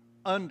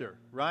 Under,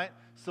 right?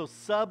 So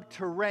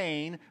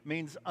subterrane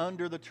means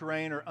under the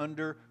terrain or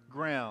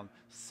underground.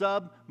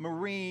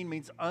 Submarine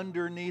means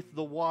underneath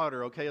the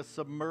water, okay? A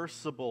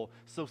submersible.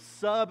 So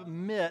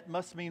submit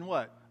must mean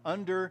what?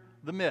 Under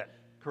the mitt,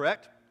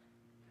 correct?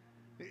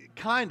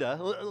 Kinda.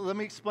 Let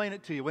me explain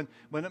it to you.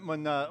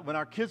 When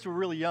our kids were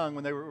really young,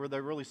 when they were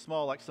really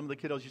small, like some of the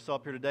kiddos you saw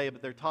up here today,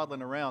 but they're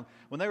toddling around,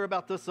 when they were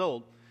about this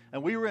old,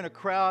 and we were in a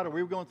crowd, or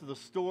we were going to the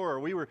store, or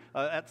we were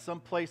at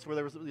some place where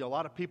there was a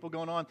lot of people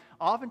going on,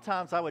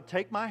 oftentimes I would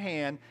take my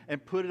hand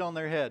and put it on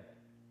their head.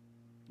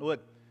 I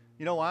would.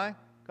 You know why?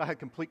 I had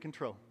complete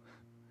control.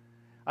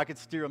 I could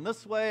steer them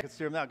this way, I could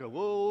steer them that, go,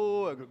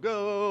 whoa, I could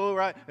go,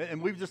 right?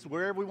 And we just,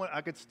 wherever we went,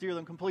 I could steer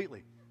them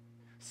completely.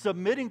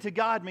 Submitting to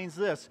God means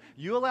this.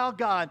 You allow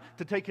God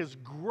to take His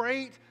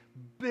great,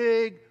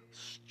 big,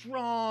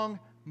 strong,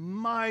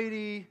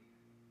 mighty,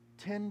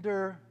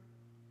 tender,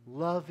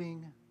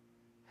 loving,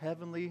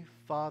 Heavenly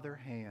Father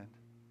hand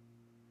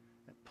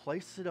and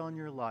place it on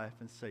your life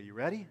and say, you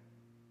ready?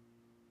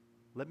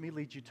 Let me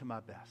lead you to my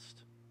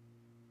best.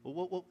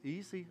 Well,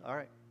 easy. All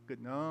right,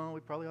 good. No,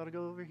 we probably ought to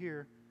go over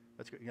here.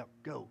 That's good. Yeah,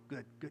 go.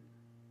 Good.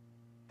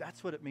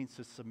 That's what it means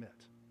to submit.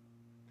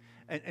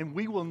 And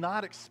we will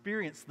not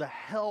experience the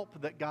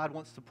help that God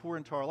wants to pour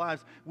into our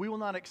lives. We will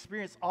not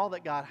experience all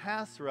that God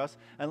has for us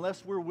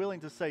unless we're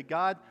willing to say,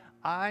 God,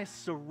 I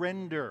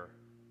surrender.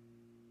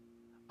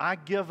 I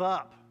give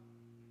up.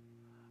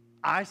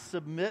 I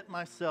submit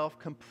myself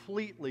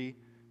completely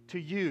to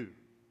you.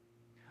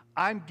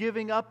 I'm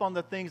giving up on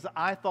the things that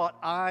I thought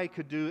I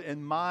could do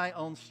in my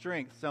own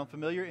strength. Sound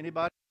familiar?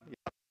 Anybody?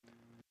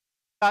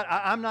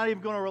 I'm not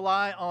even going to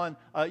rely on,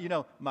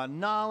 my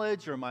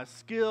knowledge or my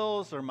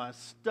skills or my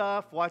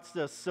stuff. Watch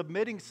this.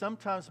 Submitting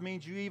sometimes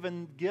means you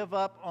even give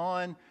up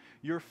on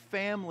your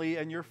family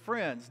and your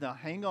friends. Now,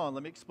 hang on.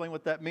 Let me explain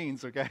what that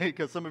means, okay?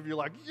 Because some of you are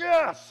like,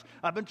 yes,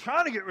 I've been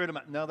trying to get rid of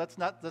my... No, that's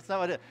not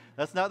what it is.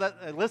 That's not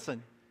that.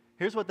 Listen,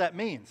 here's what that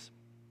means.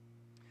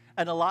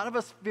 And a lot of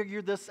us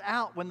figured this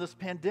out when this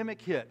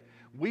pandemic hit.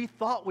 We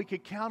thought we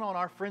could count on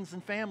our friends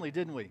and family,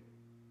 didn't we?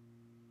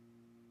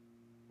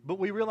 But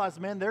we realized,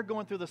 man, they're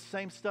going through the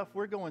same stuff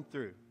we're going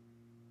through.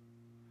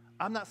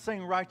 I'm not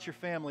saying write your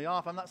family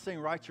off. I'm not saying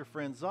write your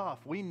friends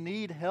off. We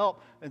need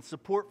help and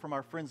support from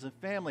our friends and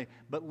family.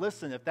 But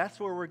listen, if that's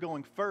where we're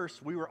going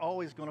first, we were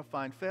always going to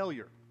find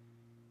failure.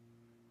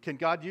 Can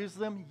God use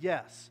them?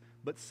 Yes.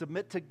 But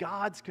submit to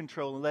God's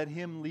control and let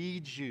Him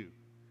lead you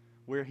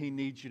where He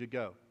needs you to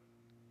go.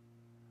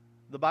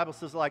 The Bible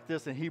says it like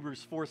this in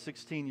Hebrews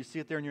 4:16. You see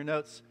it there in your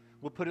notes.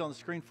 We'll put it on the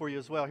screen for you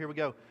as well. Here we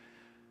go.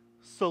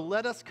 So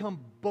let us come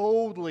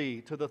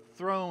boldly to the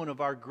throne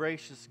of our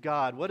gracious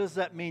God. What does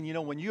that mean? You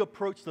know, when you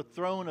approach the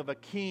throne of a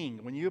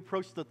king, when you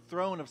approach the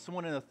throne of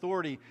someone in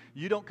authority,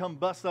 you don't come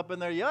bust up in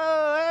there, oh,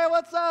 hey,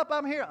 what's up?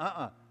 I'm here.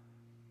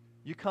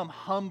 You come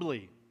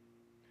humbly.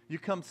 You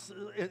come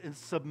in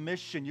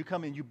submission. You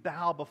come and you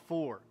bow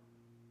before.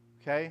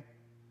 Okay?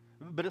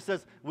 But it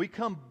says, we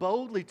come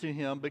boldly to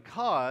Him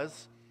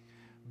because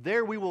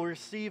there we will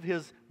receive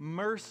His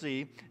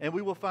mercy and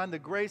we will find the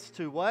grace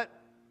to what?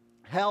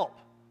 Help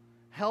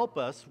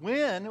us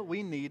when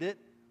we need it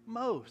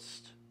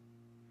most.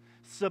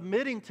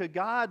 Submitting to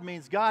God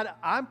means, God,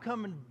 I'm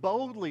coming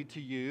boldly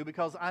to you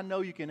because I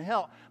know you can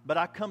help, but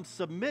I come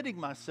submitting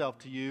myself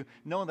to you,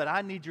 knowing that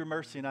I need your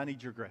mercy and I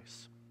need your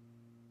grace.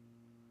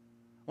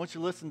 I want you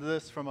to listen to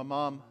this from a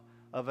mom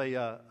of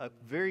a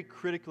very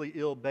critically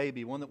ill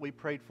baby, one that we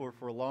prayed for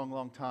a long,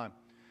 long time,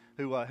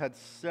 who had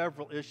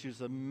several issues,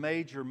 a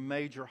major,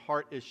 major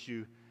heart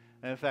issue,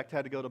 and in fact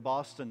had to go to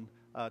Boston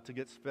to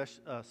get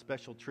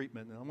special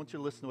treatment. And I want you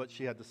to listen to what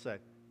she had to say.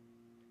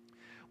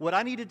 What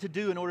I needed to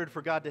do in order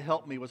for God to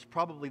help me was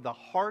probably the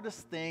hardest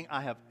thing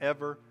I have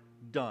ever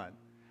done.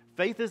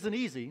 Faith isn't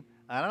easy,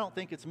 and I don't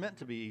think it's meant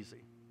to be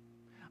easy.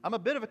 I'm a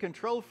bit of a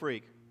control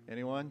freak.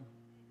 Anyone?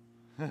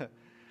 I'm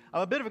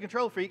a bit of a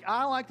control freak.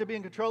 I like to be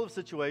in control of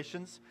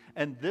situations,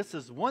 and this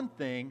is one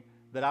thing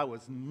that I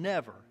was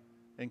never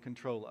in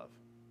control of.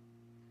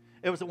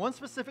 It was at one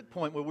specific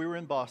point where we were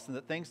in Boston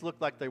that things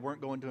looked like they weren't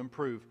going to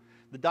improve.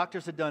 The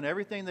doctors had done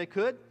everything they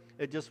could.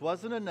 It just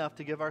wasn't enough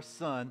to give our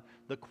son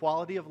the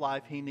quality of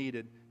life he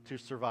needed to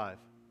survive.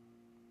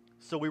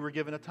 So we were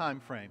given a time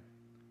frame,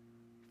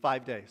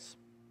 5 days.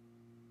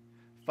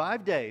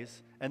 5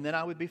 days, and then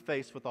I would be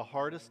faced with the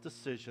hardest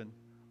decision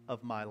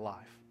of my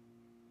life.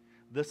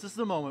 This is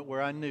the moment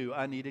where I knew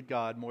I needed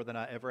God more than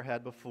I ever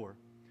had before.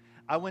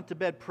 I went to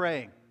bed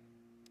praying,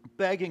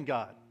 begging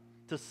God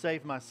to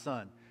save my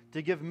son,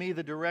 to give me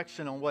the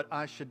direction on what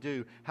I should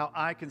do, how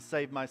I can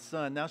save my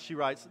son. Now she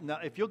writes, now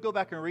if you'll go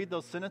back and read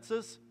those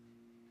sentences,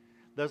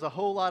 there's a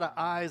whole lot of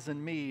I's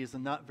and me's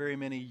and not very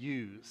many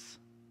you's.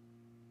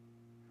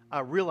 I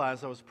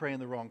realized I was praying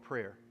the wrong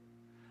prayer.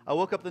 I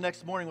woke up the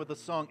next morning with the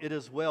song, It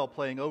Is Well,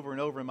 playing over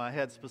and over in my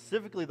head,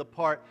 specifically the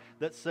part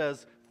that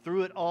says,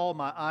 through it all,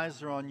 my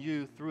eyes are on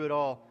you. Through it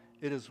all,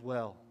 it is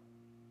well.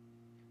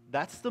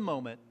 That's the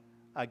moment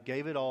I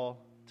gave it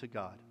all to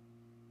God.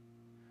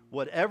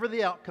 Whatever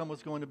the outcome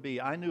was going to be,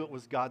 I knew it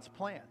was God's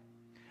plan.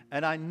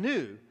 And I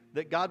knew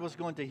that God was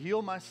going to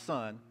heal my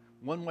son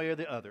one way or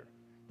the other.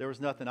 There was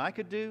nothing I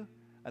could do,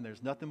 and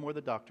there's nothing more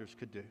the doctors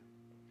could do.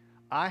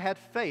 I had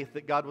faith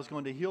that God was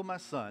going to heal my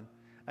son,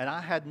 and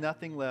I had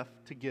nothing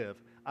left to give.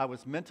 I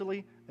was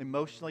mentally,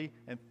 emotionally,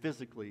 and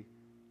physically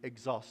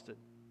exhausted.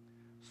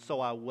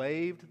 So I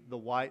waved the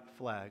white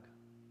flag,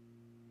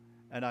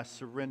 and I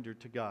surrendered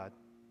to God.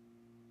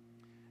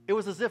 It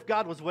was as if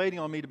God was waiting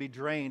on me to be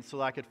drained so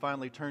that I could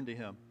finally turn to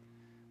Him.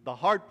 The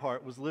hard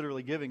part was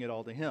literally giving it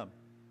all to Him,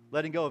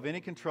 letting go of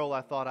any control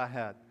I thought I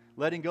had,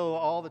 letting go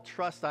of all the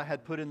trust I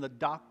had put in the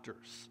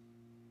doctors.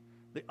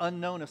 The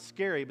unknown is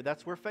scary, but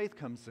that's where faith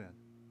comes in.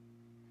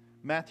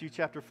 Matthew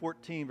chapter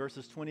 14,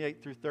 verses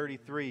 28 through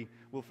 33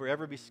 will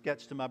forever be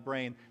sketched in my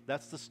brain.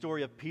 That's the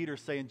story of Peter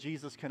saying,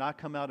 Jesus, can I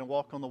come out and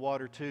walk on the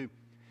water too?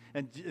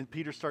 And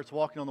Peter starts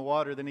walking on the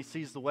water. Then he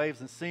sees the waves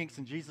and sinks.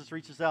 And Jesus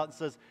reaches out and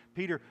says,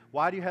 Peter,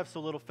 why do you have so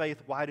little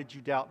faith? Why did you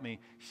doubt me?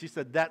 She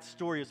said, that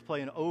story is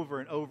playing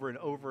over and over and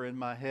over in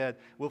my head.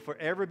 Will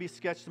forever be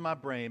sketched in my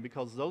brain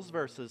because those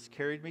verses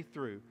carried me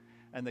through,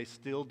 and they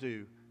still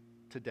do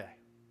today.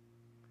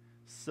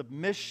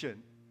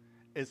 Submission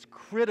is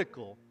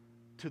critical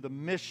to the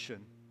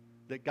mission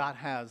that God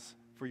has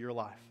for your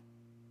life.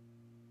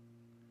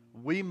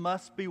 We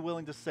must be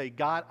willing to say,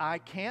 God, I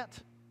can't,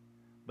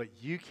 but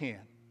you can.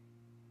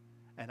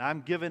 And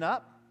I'm giving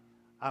up.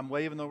 I'm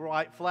waving the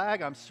white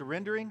flag. I'm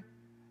surrendering,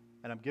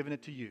 and I'm giving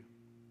it to you.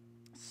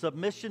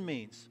 Submission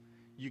means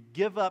you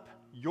give up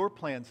your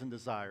plans and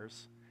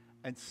desires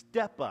and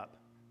step up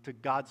to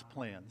God's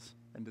plans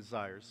and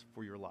desires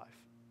for your life.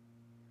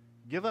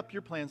 Give up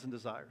your plans and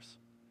desires.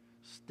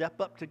 Step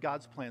up to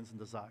God's plans and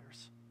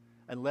desires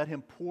and let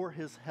Him pour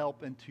His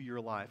help into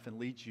your life and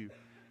lead you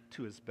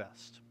to His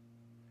best.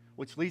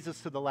 Which leads us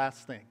to the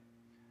last thing.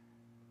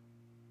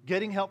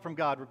 Getting help from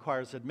God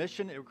requires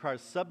admission, it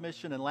requires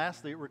submission, and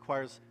lastly, it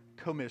requires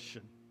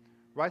commission.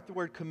 Write the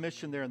word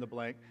commission there in the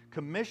blank.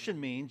 Commission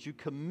means you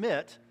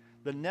commit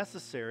the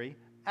necessary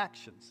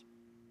actions.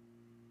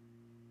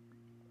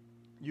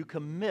 You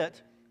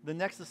commit the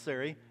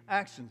necessary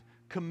actions.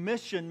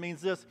 Commission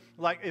means this,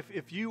 like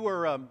if you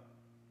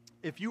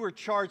were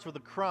charged with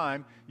a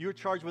crime, you were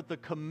charged with the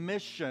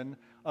commission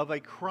of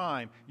a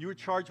crime. You were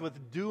charged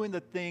with doing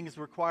the things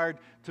required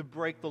to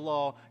break the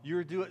law.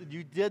 You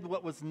did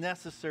what was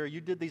necessary.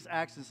 You did these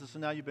actions, and so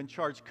now you've been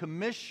charged.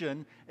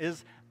 Commission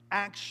is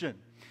action.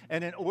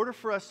 And in order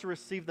for us to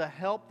receive the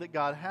help that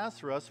God has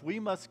for us, we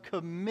must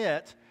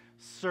commit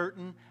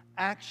certain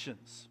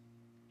actions.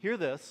 Hear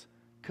this.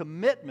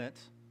 Commitment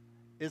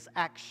is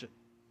action.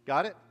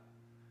 Got it?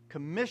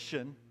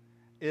 Commission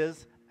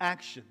is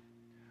action.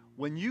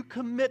 When you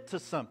commit to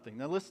something,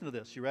 now listen to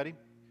this, you ready?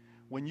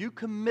 When you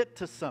commit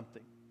to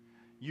something,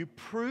 you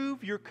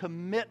prove your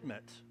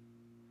commitment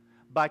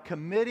by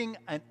committing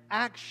an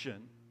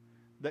action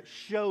that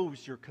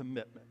shows your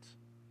commitment.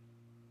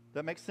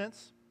 That makes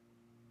sense?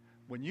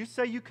 When you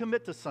say you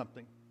commit to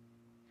something,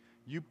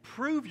 you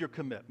prove your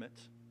commitment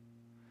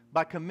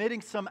by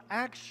committing some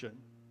action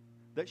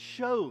that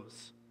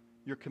shows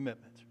your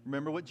commitment.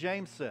 Remember what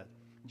James said.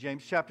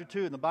 James chapter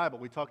 2 in the Bible,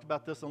 we talked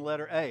about this in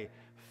letter A.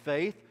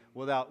 Faith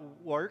without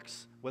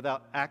works,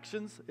 without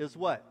actions is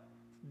what?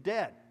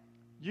 Dead.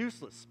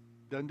 Useless.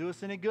 Doesn't do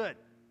us any good.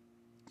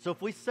 So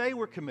if we say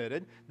we're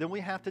committed, then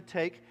we have to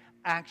take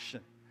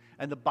action.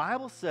 And the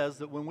Bible says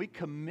that when we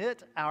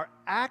commit our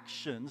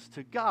actions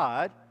to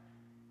God,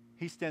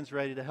 He stands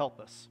ready to help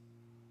us.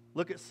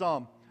 Look at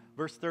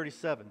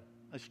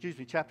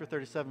chapter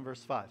 37,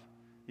 verse 5.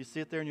 You see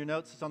it there in your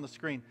notes? It's on the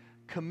screen.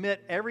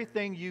 Commit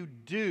everything you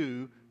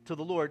do to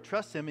the Lord.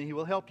 Trust Him and He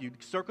will help you.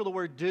 Circle the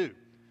word do.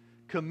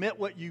 Commit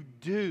what you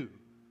do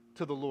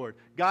to the Lord.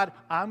 God,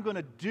 I'm going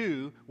to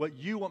do what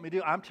you want me to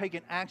do. I'm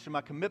taking action.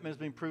 My commitment is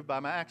being proved by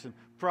my action.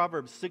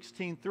 Proverbs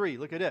 16:3.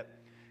 Look at it.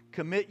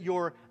 Commit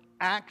your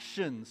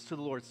actions to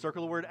the Lord.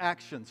 Circle the word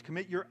actions.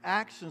 Commit your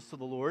actions to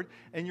the Lord,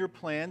 and your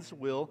plans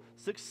will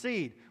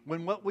succeed.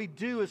 When what we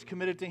do is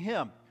committed to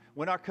Him,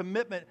 when our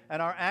commitment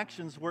and our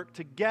actions work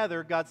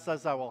together, God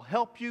says, I will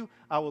help you,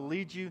 I will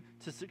lead you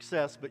to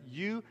success, but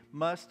you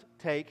must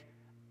take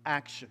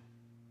action.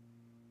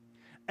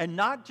 And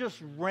not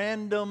just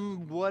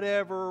random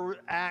whatever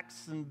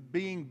acts and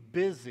being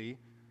busy.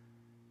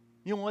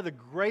 You know, one of the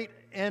great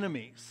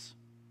enemies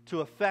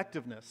to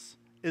effectiveness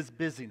is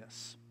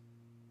busyness.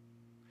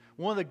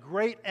 One of the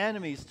great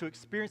enemies to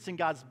experiencing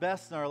God's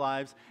best in our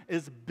lives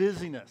is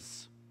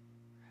busyness.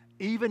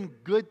 Even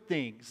good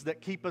things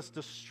that keep us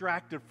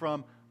distracted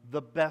from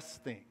the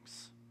best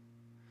things.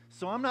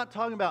 So I'm not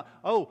talking about,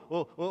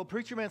 well,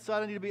 preacher man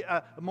said I need to be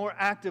more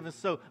active, and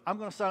so I'm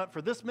going to sign up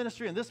for this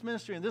ministry and this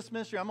ministry and this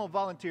ministry. I'm going to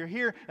volunteer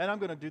here, and I'm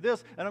going to do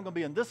this, and I'm going to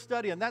be in this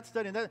study and that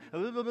study and that.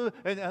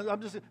 And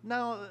I'm just,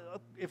 now,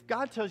 if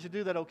God tells you to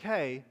do that,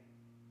 okay.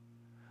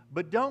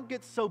 But don't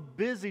get so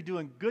busy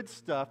doing good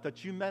stuff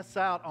that you miss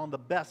out on the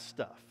best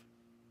stuff.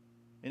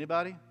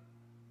 Anybody?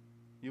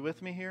 You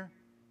with me here?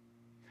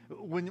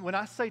 When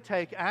I say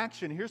take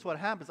action, here's what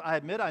happens. I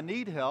admit I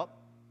need help.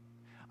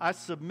 I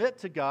submit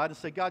to God and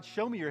say, God,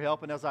 show me your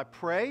help. And as I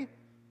pray,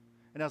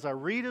 and as I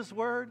read His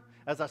Word,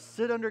 as I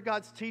sit under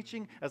God's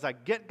teaching, as I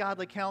get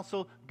godly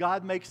counsel,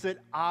 God makes it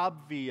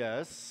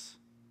obvious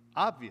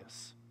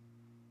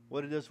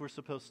what it is we're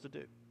supposed to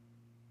do.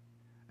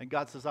 And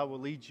God says, I will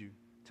lead you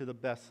to the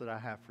best that I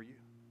have for you.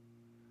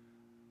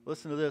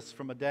 Listen to this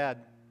from a dad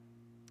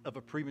of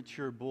a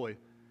premature boy.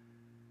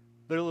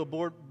 Their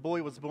little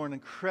boy was born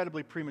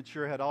incredibly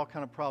premature, had all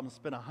kind of problems,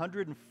 spent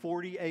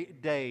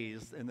 148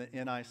 days in the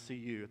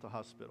NICU at the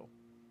hospital.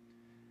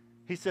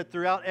 He said,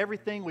 throughout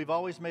everything, we've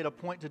always made a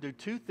point to do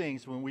two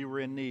things when we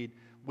were in need.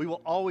 We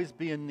will always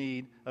be in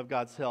need of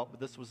God's help, but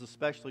this was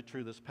especially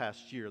true this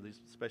past year,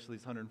 especially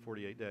these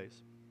 148 days.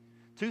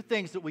 Two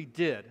things that we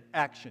did,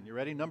 action. You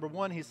ready? Number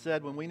one, he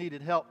said, when we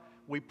needed help,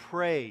 we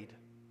prayed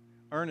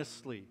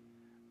earnestly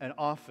and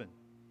often.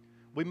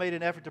 We made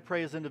an effort to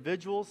pray as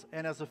individuals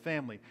and as a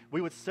family. We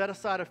would set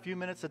aside a few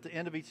minutes at the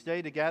end of each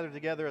day to gather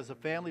together as a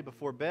family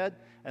before bed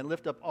and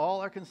lift up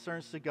all our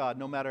concerns to God,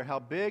 no matter how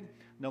big,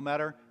 no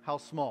matter how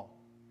small.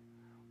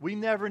 We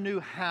never knew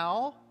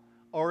how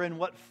or in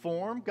what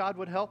form God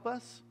would help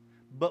us,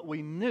 but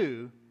we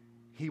knew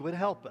He would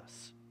help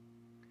us.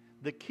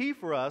 The key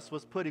for us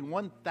was putting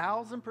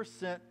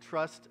 1,000%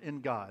 trust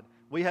in God.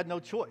 We had no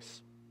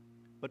choice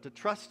but to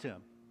trust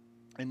Him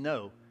and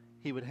know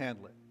He would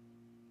handle it.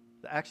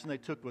 The action they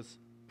took was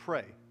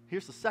pray.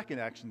 Here's the second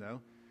action,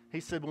 though.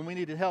 He said when we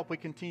needed help, we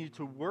continued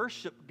to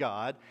worship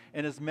God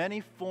in as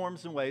many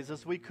forms and ways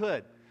as we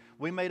could.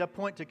 We made a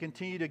point to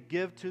continue to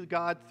give to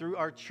God through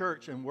our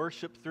church and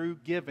worship through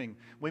giving.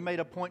 We made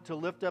a point to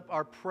lift up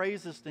our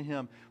praises to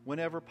Him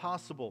whenever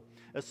possible,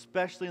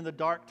 especially in the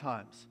dark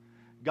times.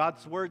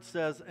 God's Word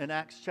says in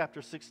Acts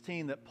chapter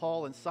 16 that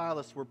Paul and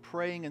Silas were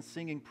praying and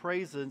singing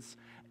praises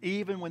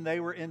even when they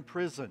were in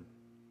prison.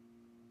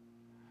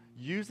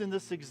 Using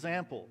this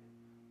example,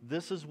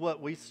 this is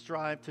what we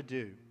strive to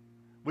do.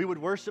 We would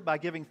worship by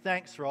giving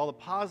thanks for all the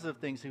positive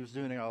things He was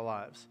doing in our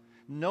lives,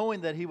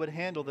 knowing that He would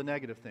handle the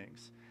negative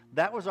things.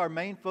 That was our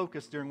main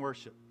focus during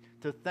worship,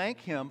 to thank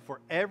Him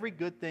for every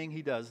good thing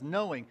He does,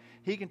 knowing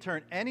He can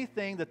turn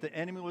anything that the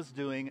enemy was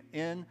doing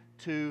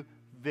into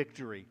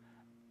victory.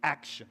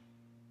 Action.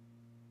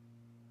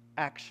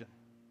 Action.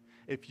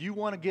 If you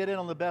want to get in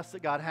on the best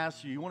that God has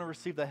for you, you want to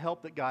receive the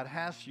help that God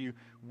has for you,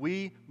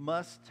 we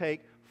must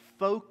take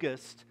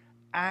focused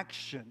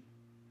action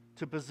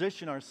to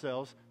position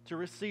ourselves to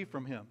receive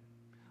from Him.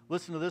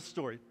 Listen to this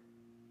story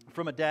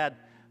from a dad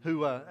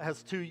who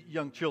has two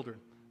young children.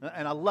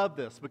 And I love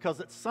this because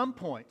at some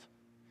point,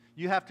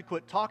 you have to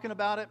quit talking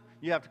about it.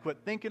 You have to quit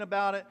thinking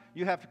about it.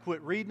 You have to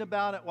quit reading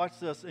about it. Watch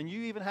this. And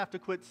you even have to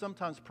quit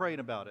sometimes praying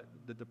about it.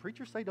 Did the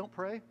preacher say don't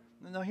pray?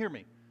 No, hear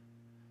me.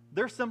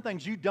 There's some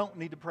things you don't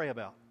need to pray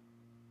about.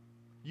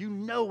 You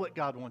know what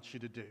God wants you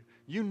to do.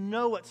 You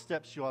know what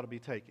steps you ought to be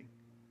taking.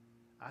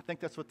 I think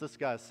that's what this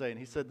guy is saying.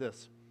 He said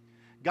this: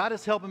 God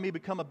is helping me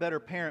become a better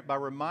parent by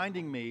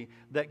reminding me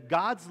that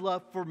God's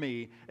love for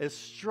me is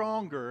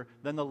stronger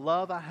than the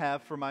love I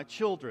have for my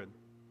children.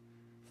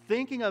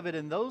 Thinking of it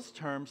in those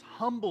terms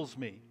humbles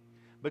me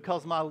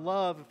because my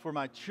love for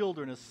my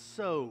children is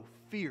so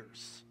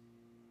fierce.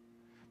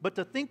 But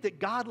to think that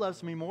God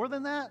loves me more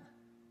than that,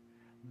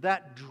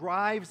 that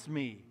drives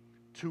me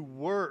to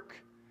work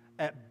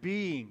at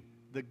being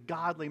the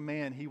godly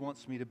man He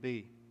wants me to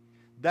be.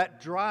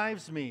 That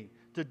drives me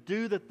to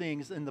do the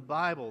things in the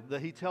Bible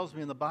that He tells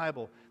me in the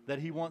Bible that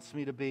He wants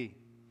me to be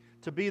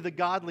the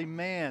godly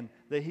man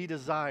that He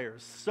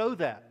desires, so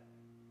that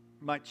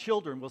my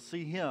children will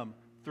see Him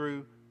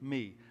through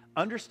me.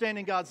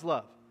 Understanding God's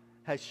love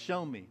has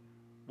shown me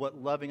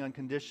what loving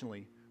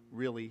unconditionally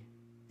really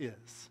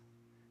is.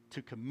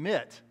 To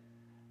commit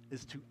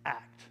is to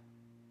act.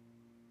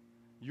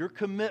 Your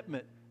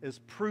commitment is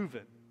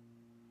proven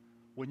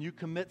when you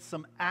commit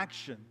some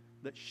action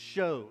that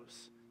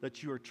shows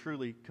that you are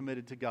truly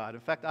committed to God.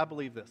 In fact, I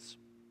believe this.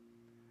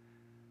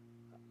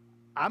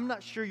 I'm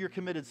not sure you're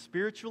committed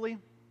spiritually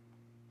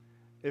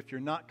if you're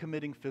not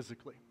committing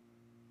physically.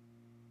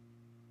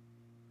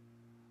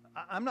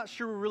 I'm not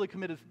sure we're really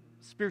committed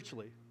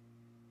spiritually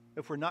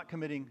if we're not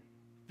committing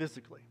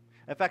physically.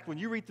 In fact, when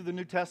you read through the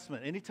New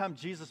Testament, anytime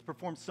Jesus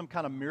performed some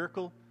kind of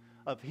miracle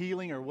of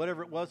healing or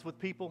whatever it was with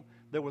people,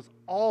 there was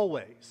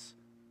always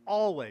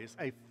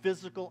a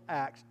physical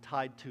act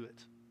tied to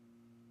it.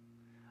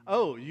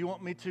 Oh, you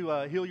want me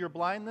to heal your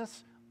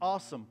blindness?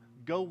 Awesome.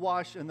 Go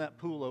wash in that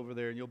pool over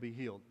there and you'll be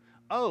healed.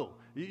 Oh,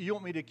 you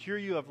want me to cure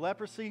you of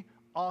leprosy?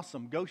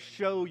 Awesome. Go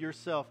show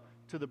yourself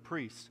to the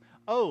priest.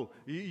 Oh,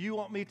 you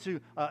want me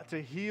to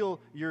heal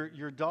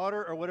your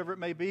daughter or whatever it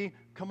may be?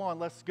 Come on,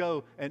 let's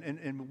go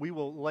and we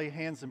will lay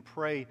hands and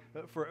pray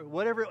for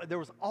whatever. There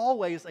was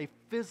always a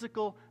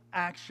physical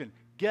action.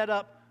 Get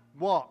up,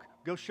 walk,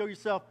 go show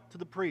yourself to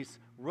the priest,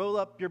 roll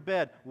up your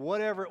bed,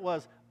 whatever it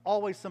was,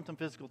 always something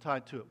physical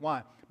tied to it.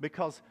 Why?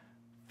 Because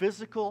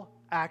physical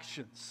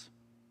actions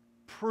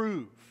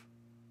prove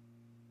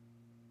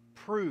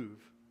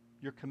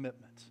your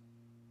commitment.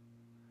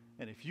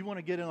 And if you want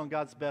to get in on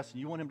God's best and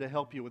you want Him to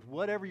help you with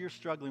whatever you're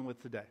struggling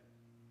with today,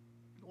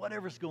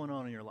 whatever's going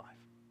on in your life,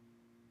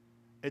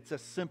 it's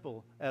as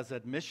simple as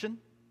admitting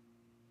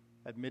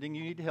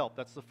you need help.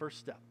 That's the first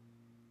step.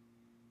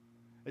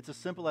 It's as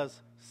simple as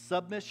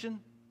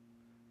submission.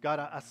 God,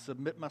 I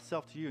submit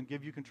myself to you and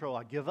give you control.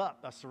 I give up.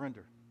 I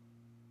surrender.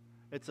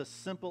 It's as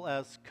simple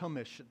as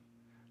commission,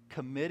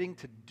 committing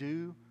to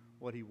do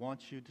what He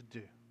wants you to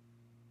do.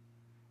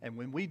 And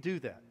when we do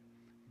that,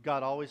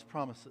 God always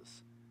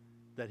promises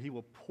that He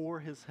will pour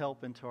His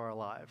help into our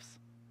lives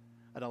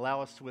and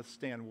allow us to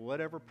withstand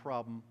whatever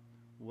problem,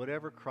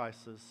 whatever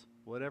crisis,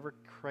 whatever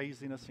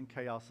craziness and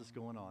chaos is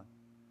going on,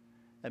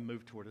 and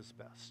move toward His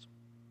best.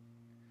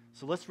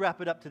 So let's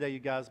wrap it up today, you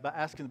guys, by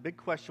asking the big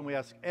question we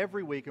ask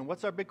every week. And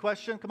what's our big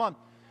question? Come on.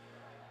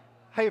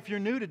 Hey, if you're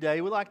new today,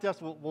 we like to ask,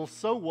 well,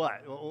 so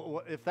what?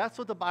 If that's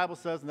what the Bible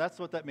says and that's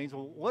what that means,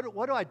 well,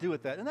 what do I do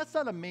with that? And that's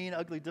not a mean,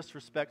 ugly,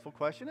 disrespectful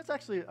question. It's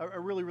actually a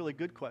really, really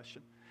good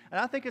question. And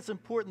I think it's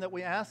important that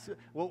we ask,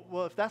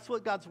 well, if that's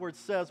what God's Word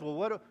says, well,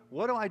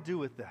 what do I do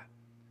with that?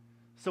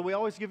 So we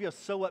always give you a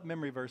so what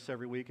memory verse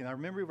every week. And our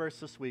memory verse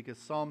this week is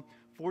Psalm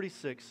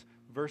 46,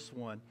 verse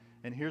 1.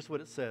 And here's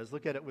what it says.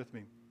 Look at it with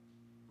me.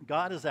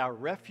 God is our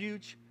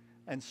refuge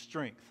and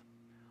strength,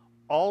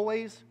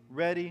 always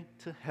ready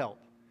to help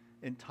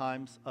in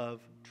times of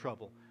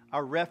trouble.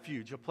 Our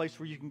refuge, a place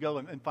where you can go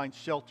and find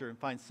shelter and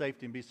find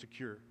safety and be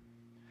secure.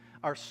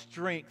 Our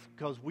strength,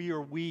 because we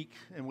are weak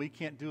and we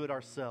can't do it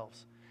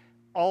ourselves.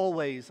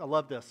 Always, I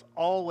love this,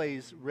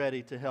 always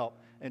ready to help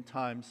in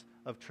times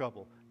of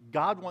trouble.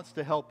 God wants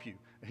to help you.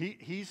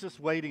 He's just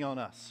waiting on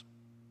us.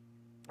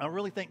 I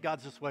really think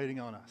God's just waiting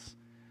on us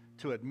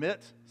to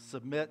admit,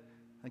 submit,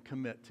 and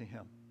commit to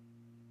Him.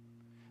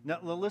 Now,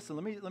 listen,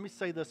 let me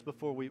say this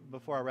before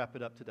I wrap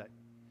it up today.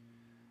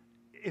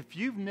 If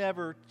you've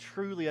never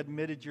truly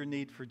admitted your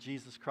need for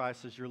Jesus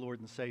Christ as your Lord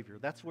and Savior,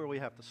 that's where we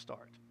have to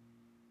start.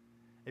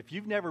 If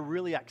you've never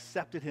really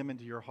accepted Him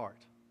into your heart,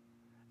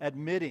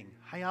 admitting,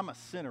 hey, I'm a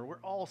sinner. We're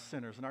all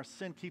sinners, and our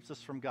sin keeps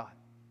us from God.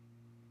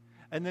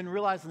 And then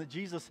realizing that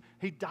Jesus,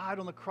 He died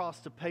on the cross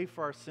to pay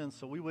for our sins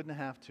so we wouldn't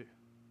have to.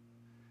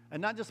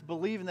 And not just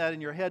believing that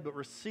in your head, but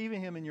receiving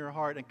Him in your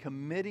heart and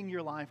committing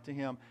your life to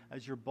Him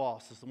as your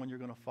boss, as the one you're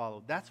going to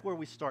follow. That's where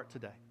we start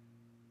today.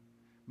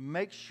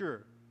 Make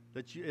sure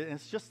that you, and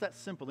it's just that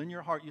simple. In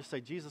your heart, you say,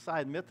 Jesus, I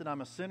admit that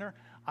I'm a sinner.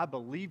 I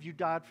believe you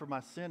died for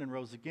my sin and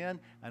rose again,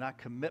 and I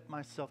commit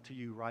myself to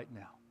you right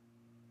now.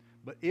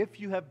 But if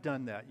you have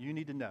done that, you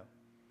need to know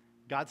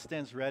God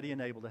stands ready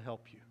and able to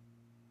help you.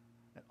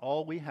 And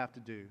all we have to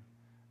do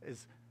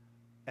is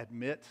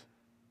admit,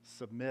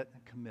 submit,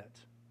 and commit.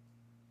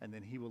 And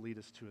then He will lead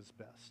us to His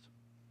best.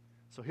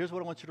 So here's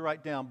what I want you to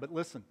write down. But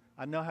listen,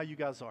 I know how you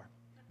guys are.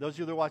 Those of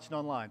you that are watching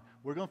online,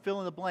 we're going to fill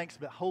in the blanks,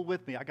 but hold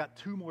with me. I got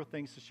 2 more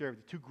things to share with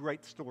you, 2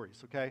 great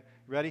stories, okay?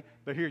 Ready?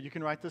 But here, you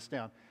can write this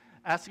down.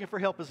 Asking for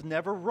help is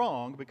never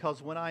wrong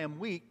because when I am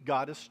weak,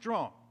 God is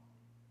strong.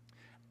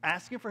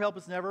 Asking for help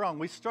is never wrong.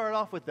 We started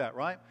off with that,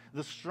 right?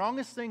 The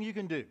strongest thing you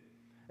can do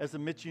is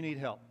admit you need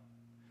help.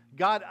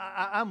 God,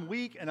 I'm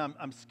weak and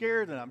I'm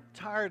scared and I'm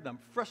tired and I'm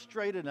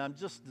frustrated and I'm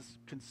just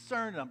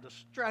concerned and I'm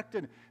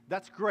distracted.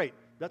 That's great.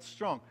 That's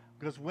strong.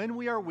 Because when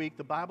we are weak,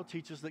 the Bible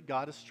teaches that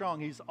God is strong.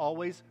 He's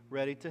always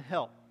ready to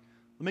help.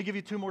 Let me give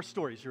you 2 more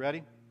stories. You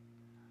ready?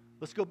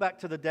 Let's go back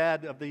to the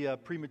dad of the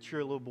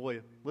premature little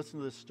boy. Listen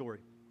to this story.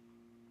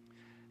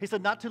 He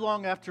said, not too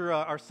long after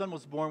our son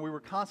was born, we were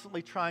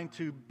constantly trying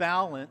to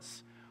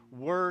balance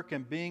work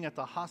and being at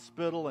the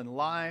hospital and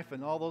life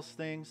and all those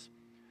things.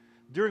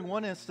 During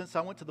one instance,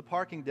 I went to the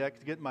parking deck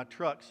to get in my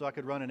truck so I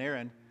could run an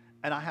errand,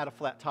 and I had a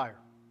flat tire.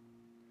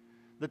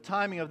 The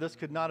timing of this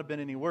could not have been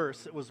any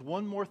worse. It was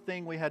one more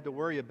thing we had to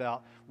worry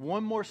about,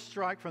 one more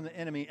strike from the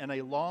enemy, and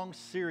a long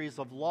series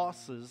of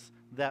losses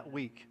that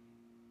week.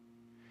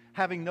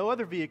 Having no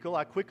other vehicle,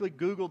 I quickly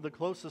Googled the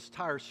closest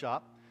tire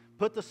shop,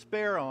 put the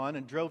spare on,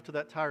 and drove to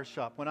that tire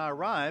shop. When I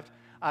arrived,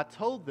 I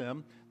told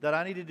them that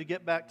I needed to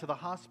get back to the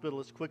hospital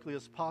as quickly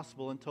as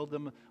possible and told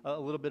them a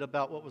little bit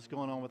about what was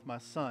going on with my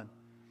son.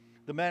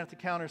 The man at the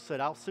counter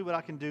said, I'll see what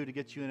I can do to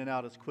get you in and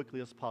out as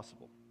quickly as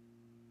possible.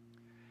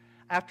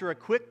 After a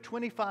quick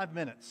 25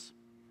 minutes,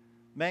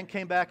 man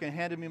came back and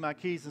handed me my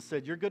keys and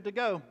said, you're good to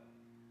go.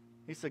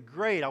 He said,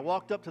 great. I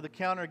walked up to the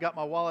counter, got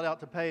my wallet out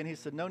to pay, and he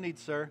said, no need,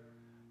 sir.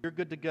 You're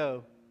good to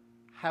go.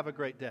 Have a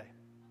great day.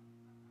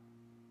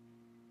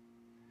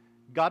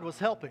 God was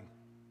helping.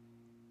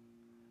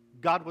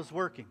 God was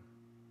working.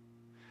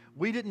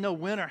 We didn't know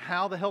when or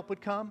how the help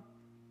would come,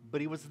 but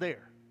He was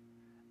there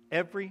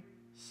every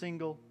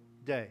single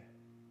day.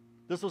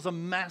 This was a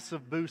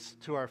massive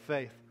boost to our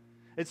faith.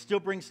 It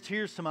still brings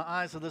tears to my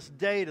eyes to this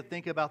day to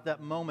think about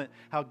that moment,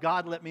 how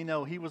God let me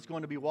know He was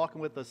going to be walking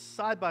with us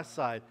side by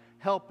side,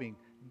 helping,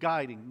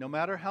 guiding, no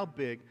matter how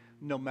big,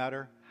 no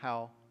matter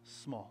how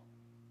small.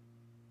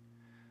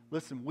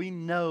 Listen, we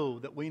know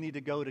that we need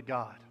to go to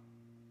God.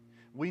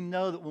 We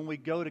know that when we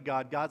go to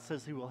God, God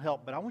says He will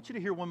help. But I want you to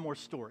hear one more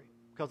story,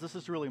 because this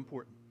is really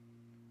important.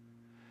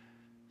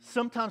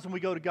 Sometimes when we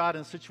go to God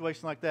in a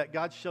situation like that,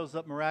 God shows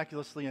up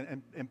miraculously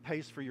and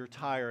pays for your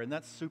tire, and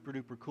that's super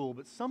duper cool.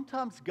 But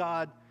sometimes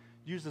God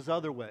uses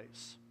other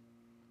ways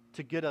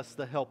to get us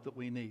the help that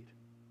we need.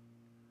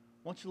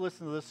 I want you to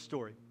listen to this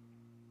story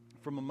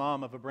from a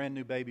mom of a brand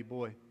new baby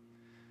boy.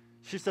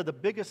 She said, the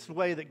biggest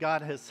way that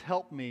God has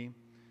helped me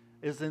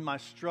is in my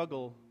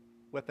struggle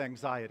with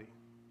anxiety.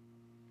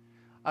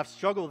 I've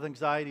struggled with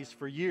anxieties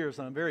for years,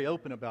 and I'm very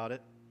open about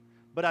it.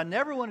 But I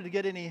never wanted to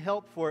get any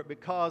help for it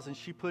because, and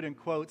she put in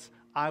quotes,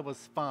 I was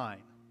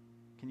fine.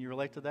 Can you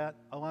relate to that?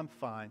 Oh, I'm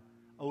fine.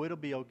 Oh, it'll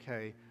be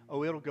okay.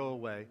 Oh, it'll go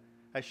away,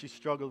 as she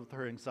struggled with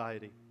her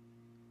anxiety.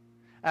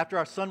 After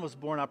our son was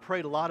born, I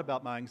prayed a lot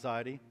about my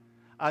anxiety.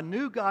 I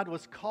knew God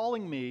was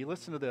calling me,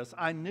 listen to this,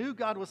 I knew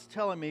God was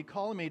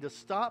calling me to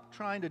stop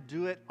trying to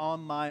do it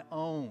on my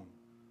own.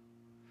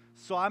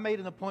 So I made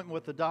an appointment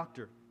with the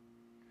doctor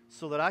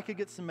so that I could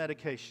get some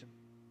medication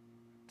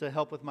to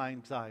help with my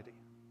anxiety.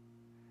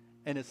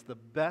 And it's the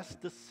best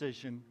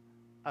decision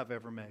I've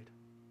ever made.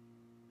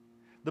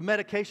 The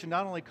medication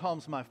not only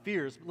calms my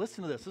fears, but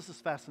listen to this, this is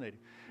fascinating.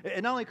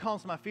 It not only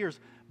calms my fears,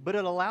 but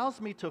it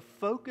allows me to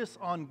focus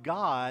on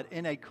God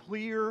in a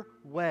clear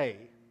way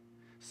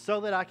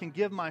so that I can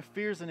give my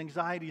fears and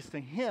anxieties to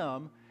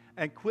Him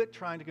and quit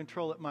trying to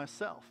control it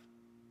myself.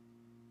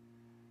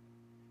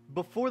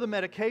 Before the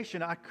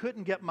medication, I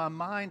couldn't get my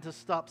mind to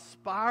stop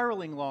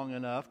spiraling long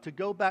enough to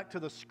go back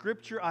to the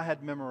scripture I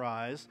had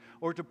memorized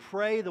or to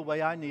pray the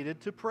way I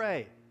needed to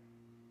pray.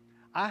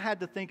 I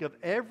had to think of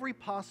every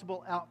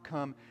possible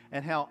outcome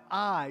and how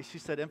I, she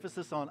said,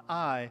 emphasis on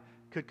I,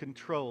 could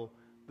control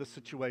the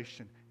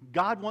situation.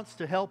 God wants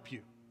to help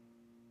you.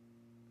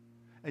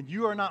 And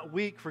you are not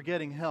weak for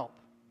getting help.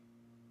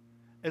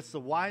 It's the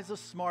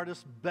wisest,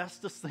 smartest,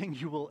 bestest thing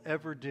you will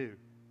ever do.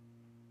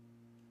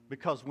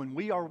 Because when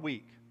we are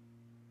weak,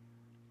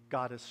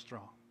 God is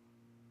strong.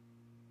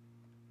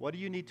 What do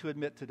you need to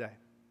admit today?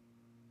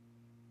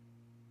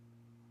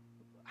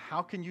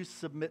 How can you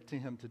submit to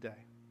Him today?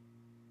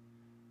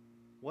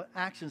 What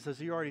actions has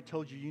He already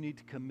told you you need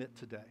to commit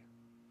today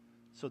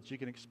so that you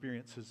can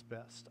experience His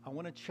best? I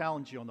want to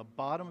challenge you. On the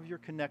bottom of your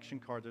connection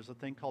card, there's a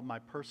thing called My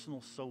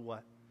Personal So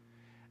What.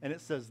 And it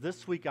says,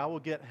 this week I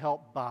will get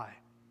help by.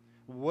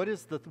 What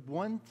is the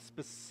one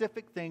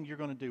specific thing you're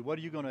going to do? What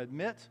are you going to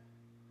admit?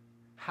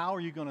 How are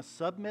you going to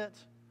submit?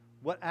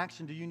 What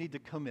action do you need to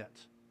commit?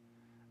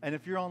 And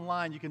if you're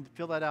online, you can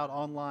fill that out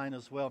online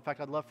as well. In fact,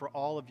 I'd love for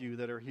all of you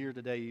that are here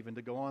today even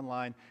to go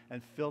online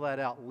and fill that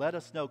out. Let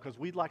us know, because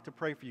we'd like to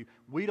pray for you.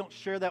 We don't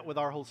share that with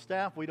our whole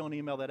staff. We don't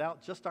email that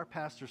out. Just our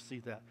pastors see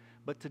that.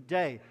 But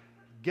today,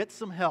 get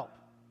some help.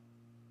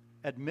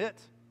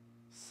 Admit,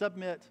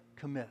 submit,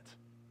 commit.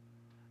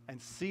 And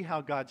see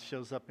how God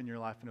shows up in your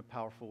life in a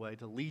powerful way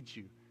to lead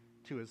you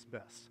to His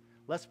best.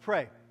 Let's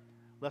pray.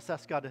 Let's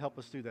ask God to help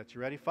us do that. You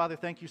ready? Father,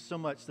 thank you so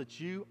much that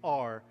you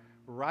are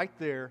right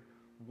there,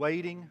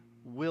 waiting,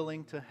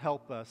 willing to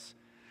help us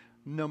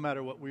no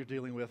matter what we're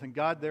dealing with. And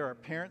God, there are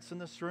parents in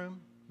this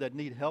room that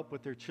need help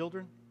with their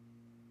children.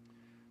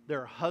 There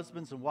are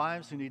husbands and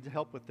wives who need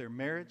help with their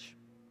marriage.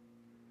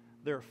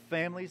 There are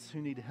families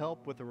who need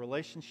help with a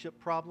relationship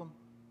problem,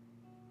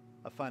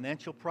 a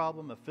financial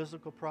problem, a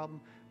physical problem.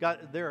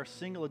 God, there are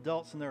single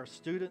adults and there are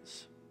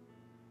students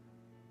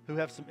who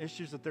have some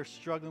issues that they're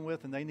struggling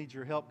with and they need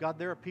your help. God,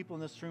 there are people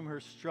in this room who are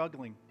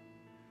struggling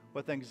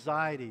with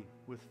anxiety,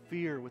 with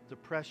fear, with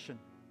depression.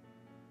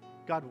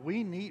 God,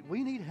 we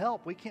need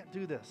help. We can't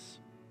do this.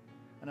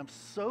 And I'm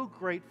so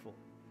grateful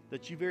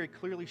that you very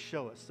clearly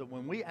show us that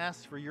when we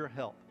ask for your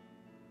help,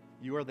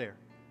 you are there.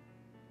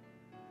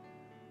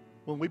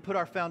 When we put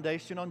our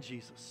foundation on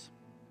Jesus,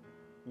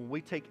 when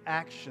we take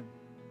action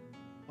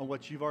on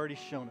what you've already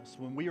shown us,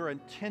 when we are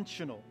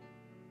intentional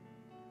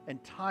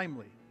and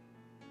timely,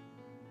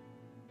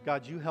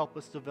 God, you help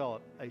us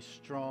develop a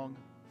strong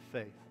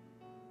faith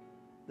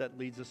that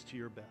leads us to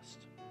your best.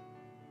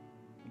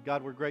 And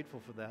God, we're grateful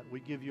for that. We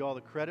give you all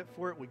the credit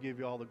for it. We give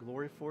you all the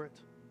glory for it.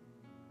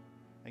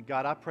 And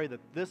God, I pray that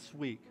this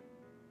week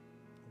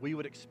we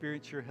would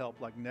experience your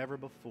help like never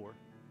before,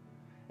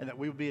 and that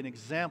we would be an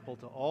example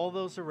to all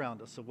those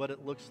around us of what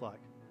it looks like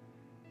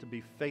to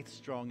be faith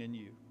strong in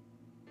you.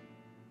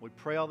 We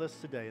pray all this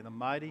today in the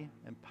mighty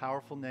and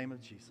powerful name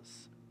of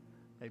Jesus.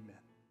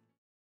 Amen.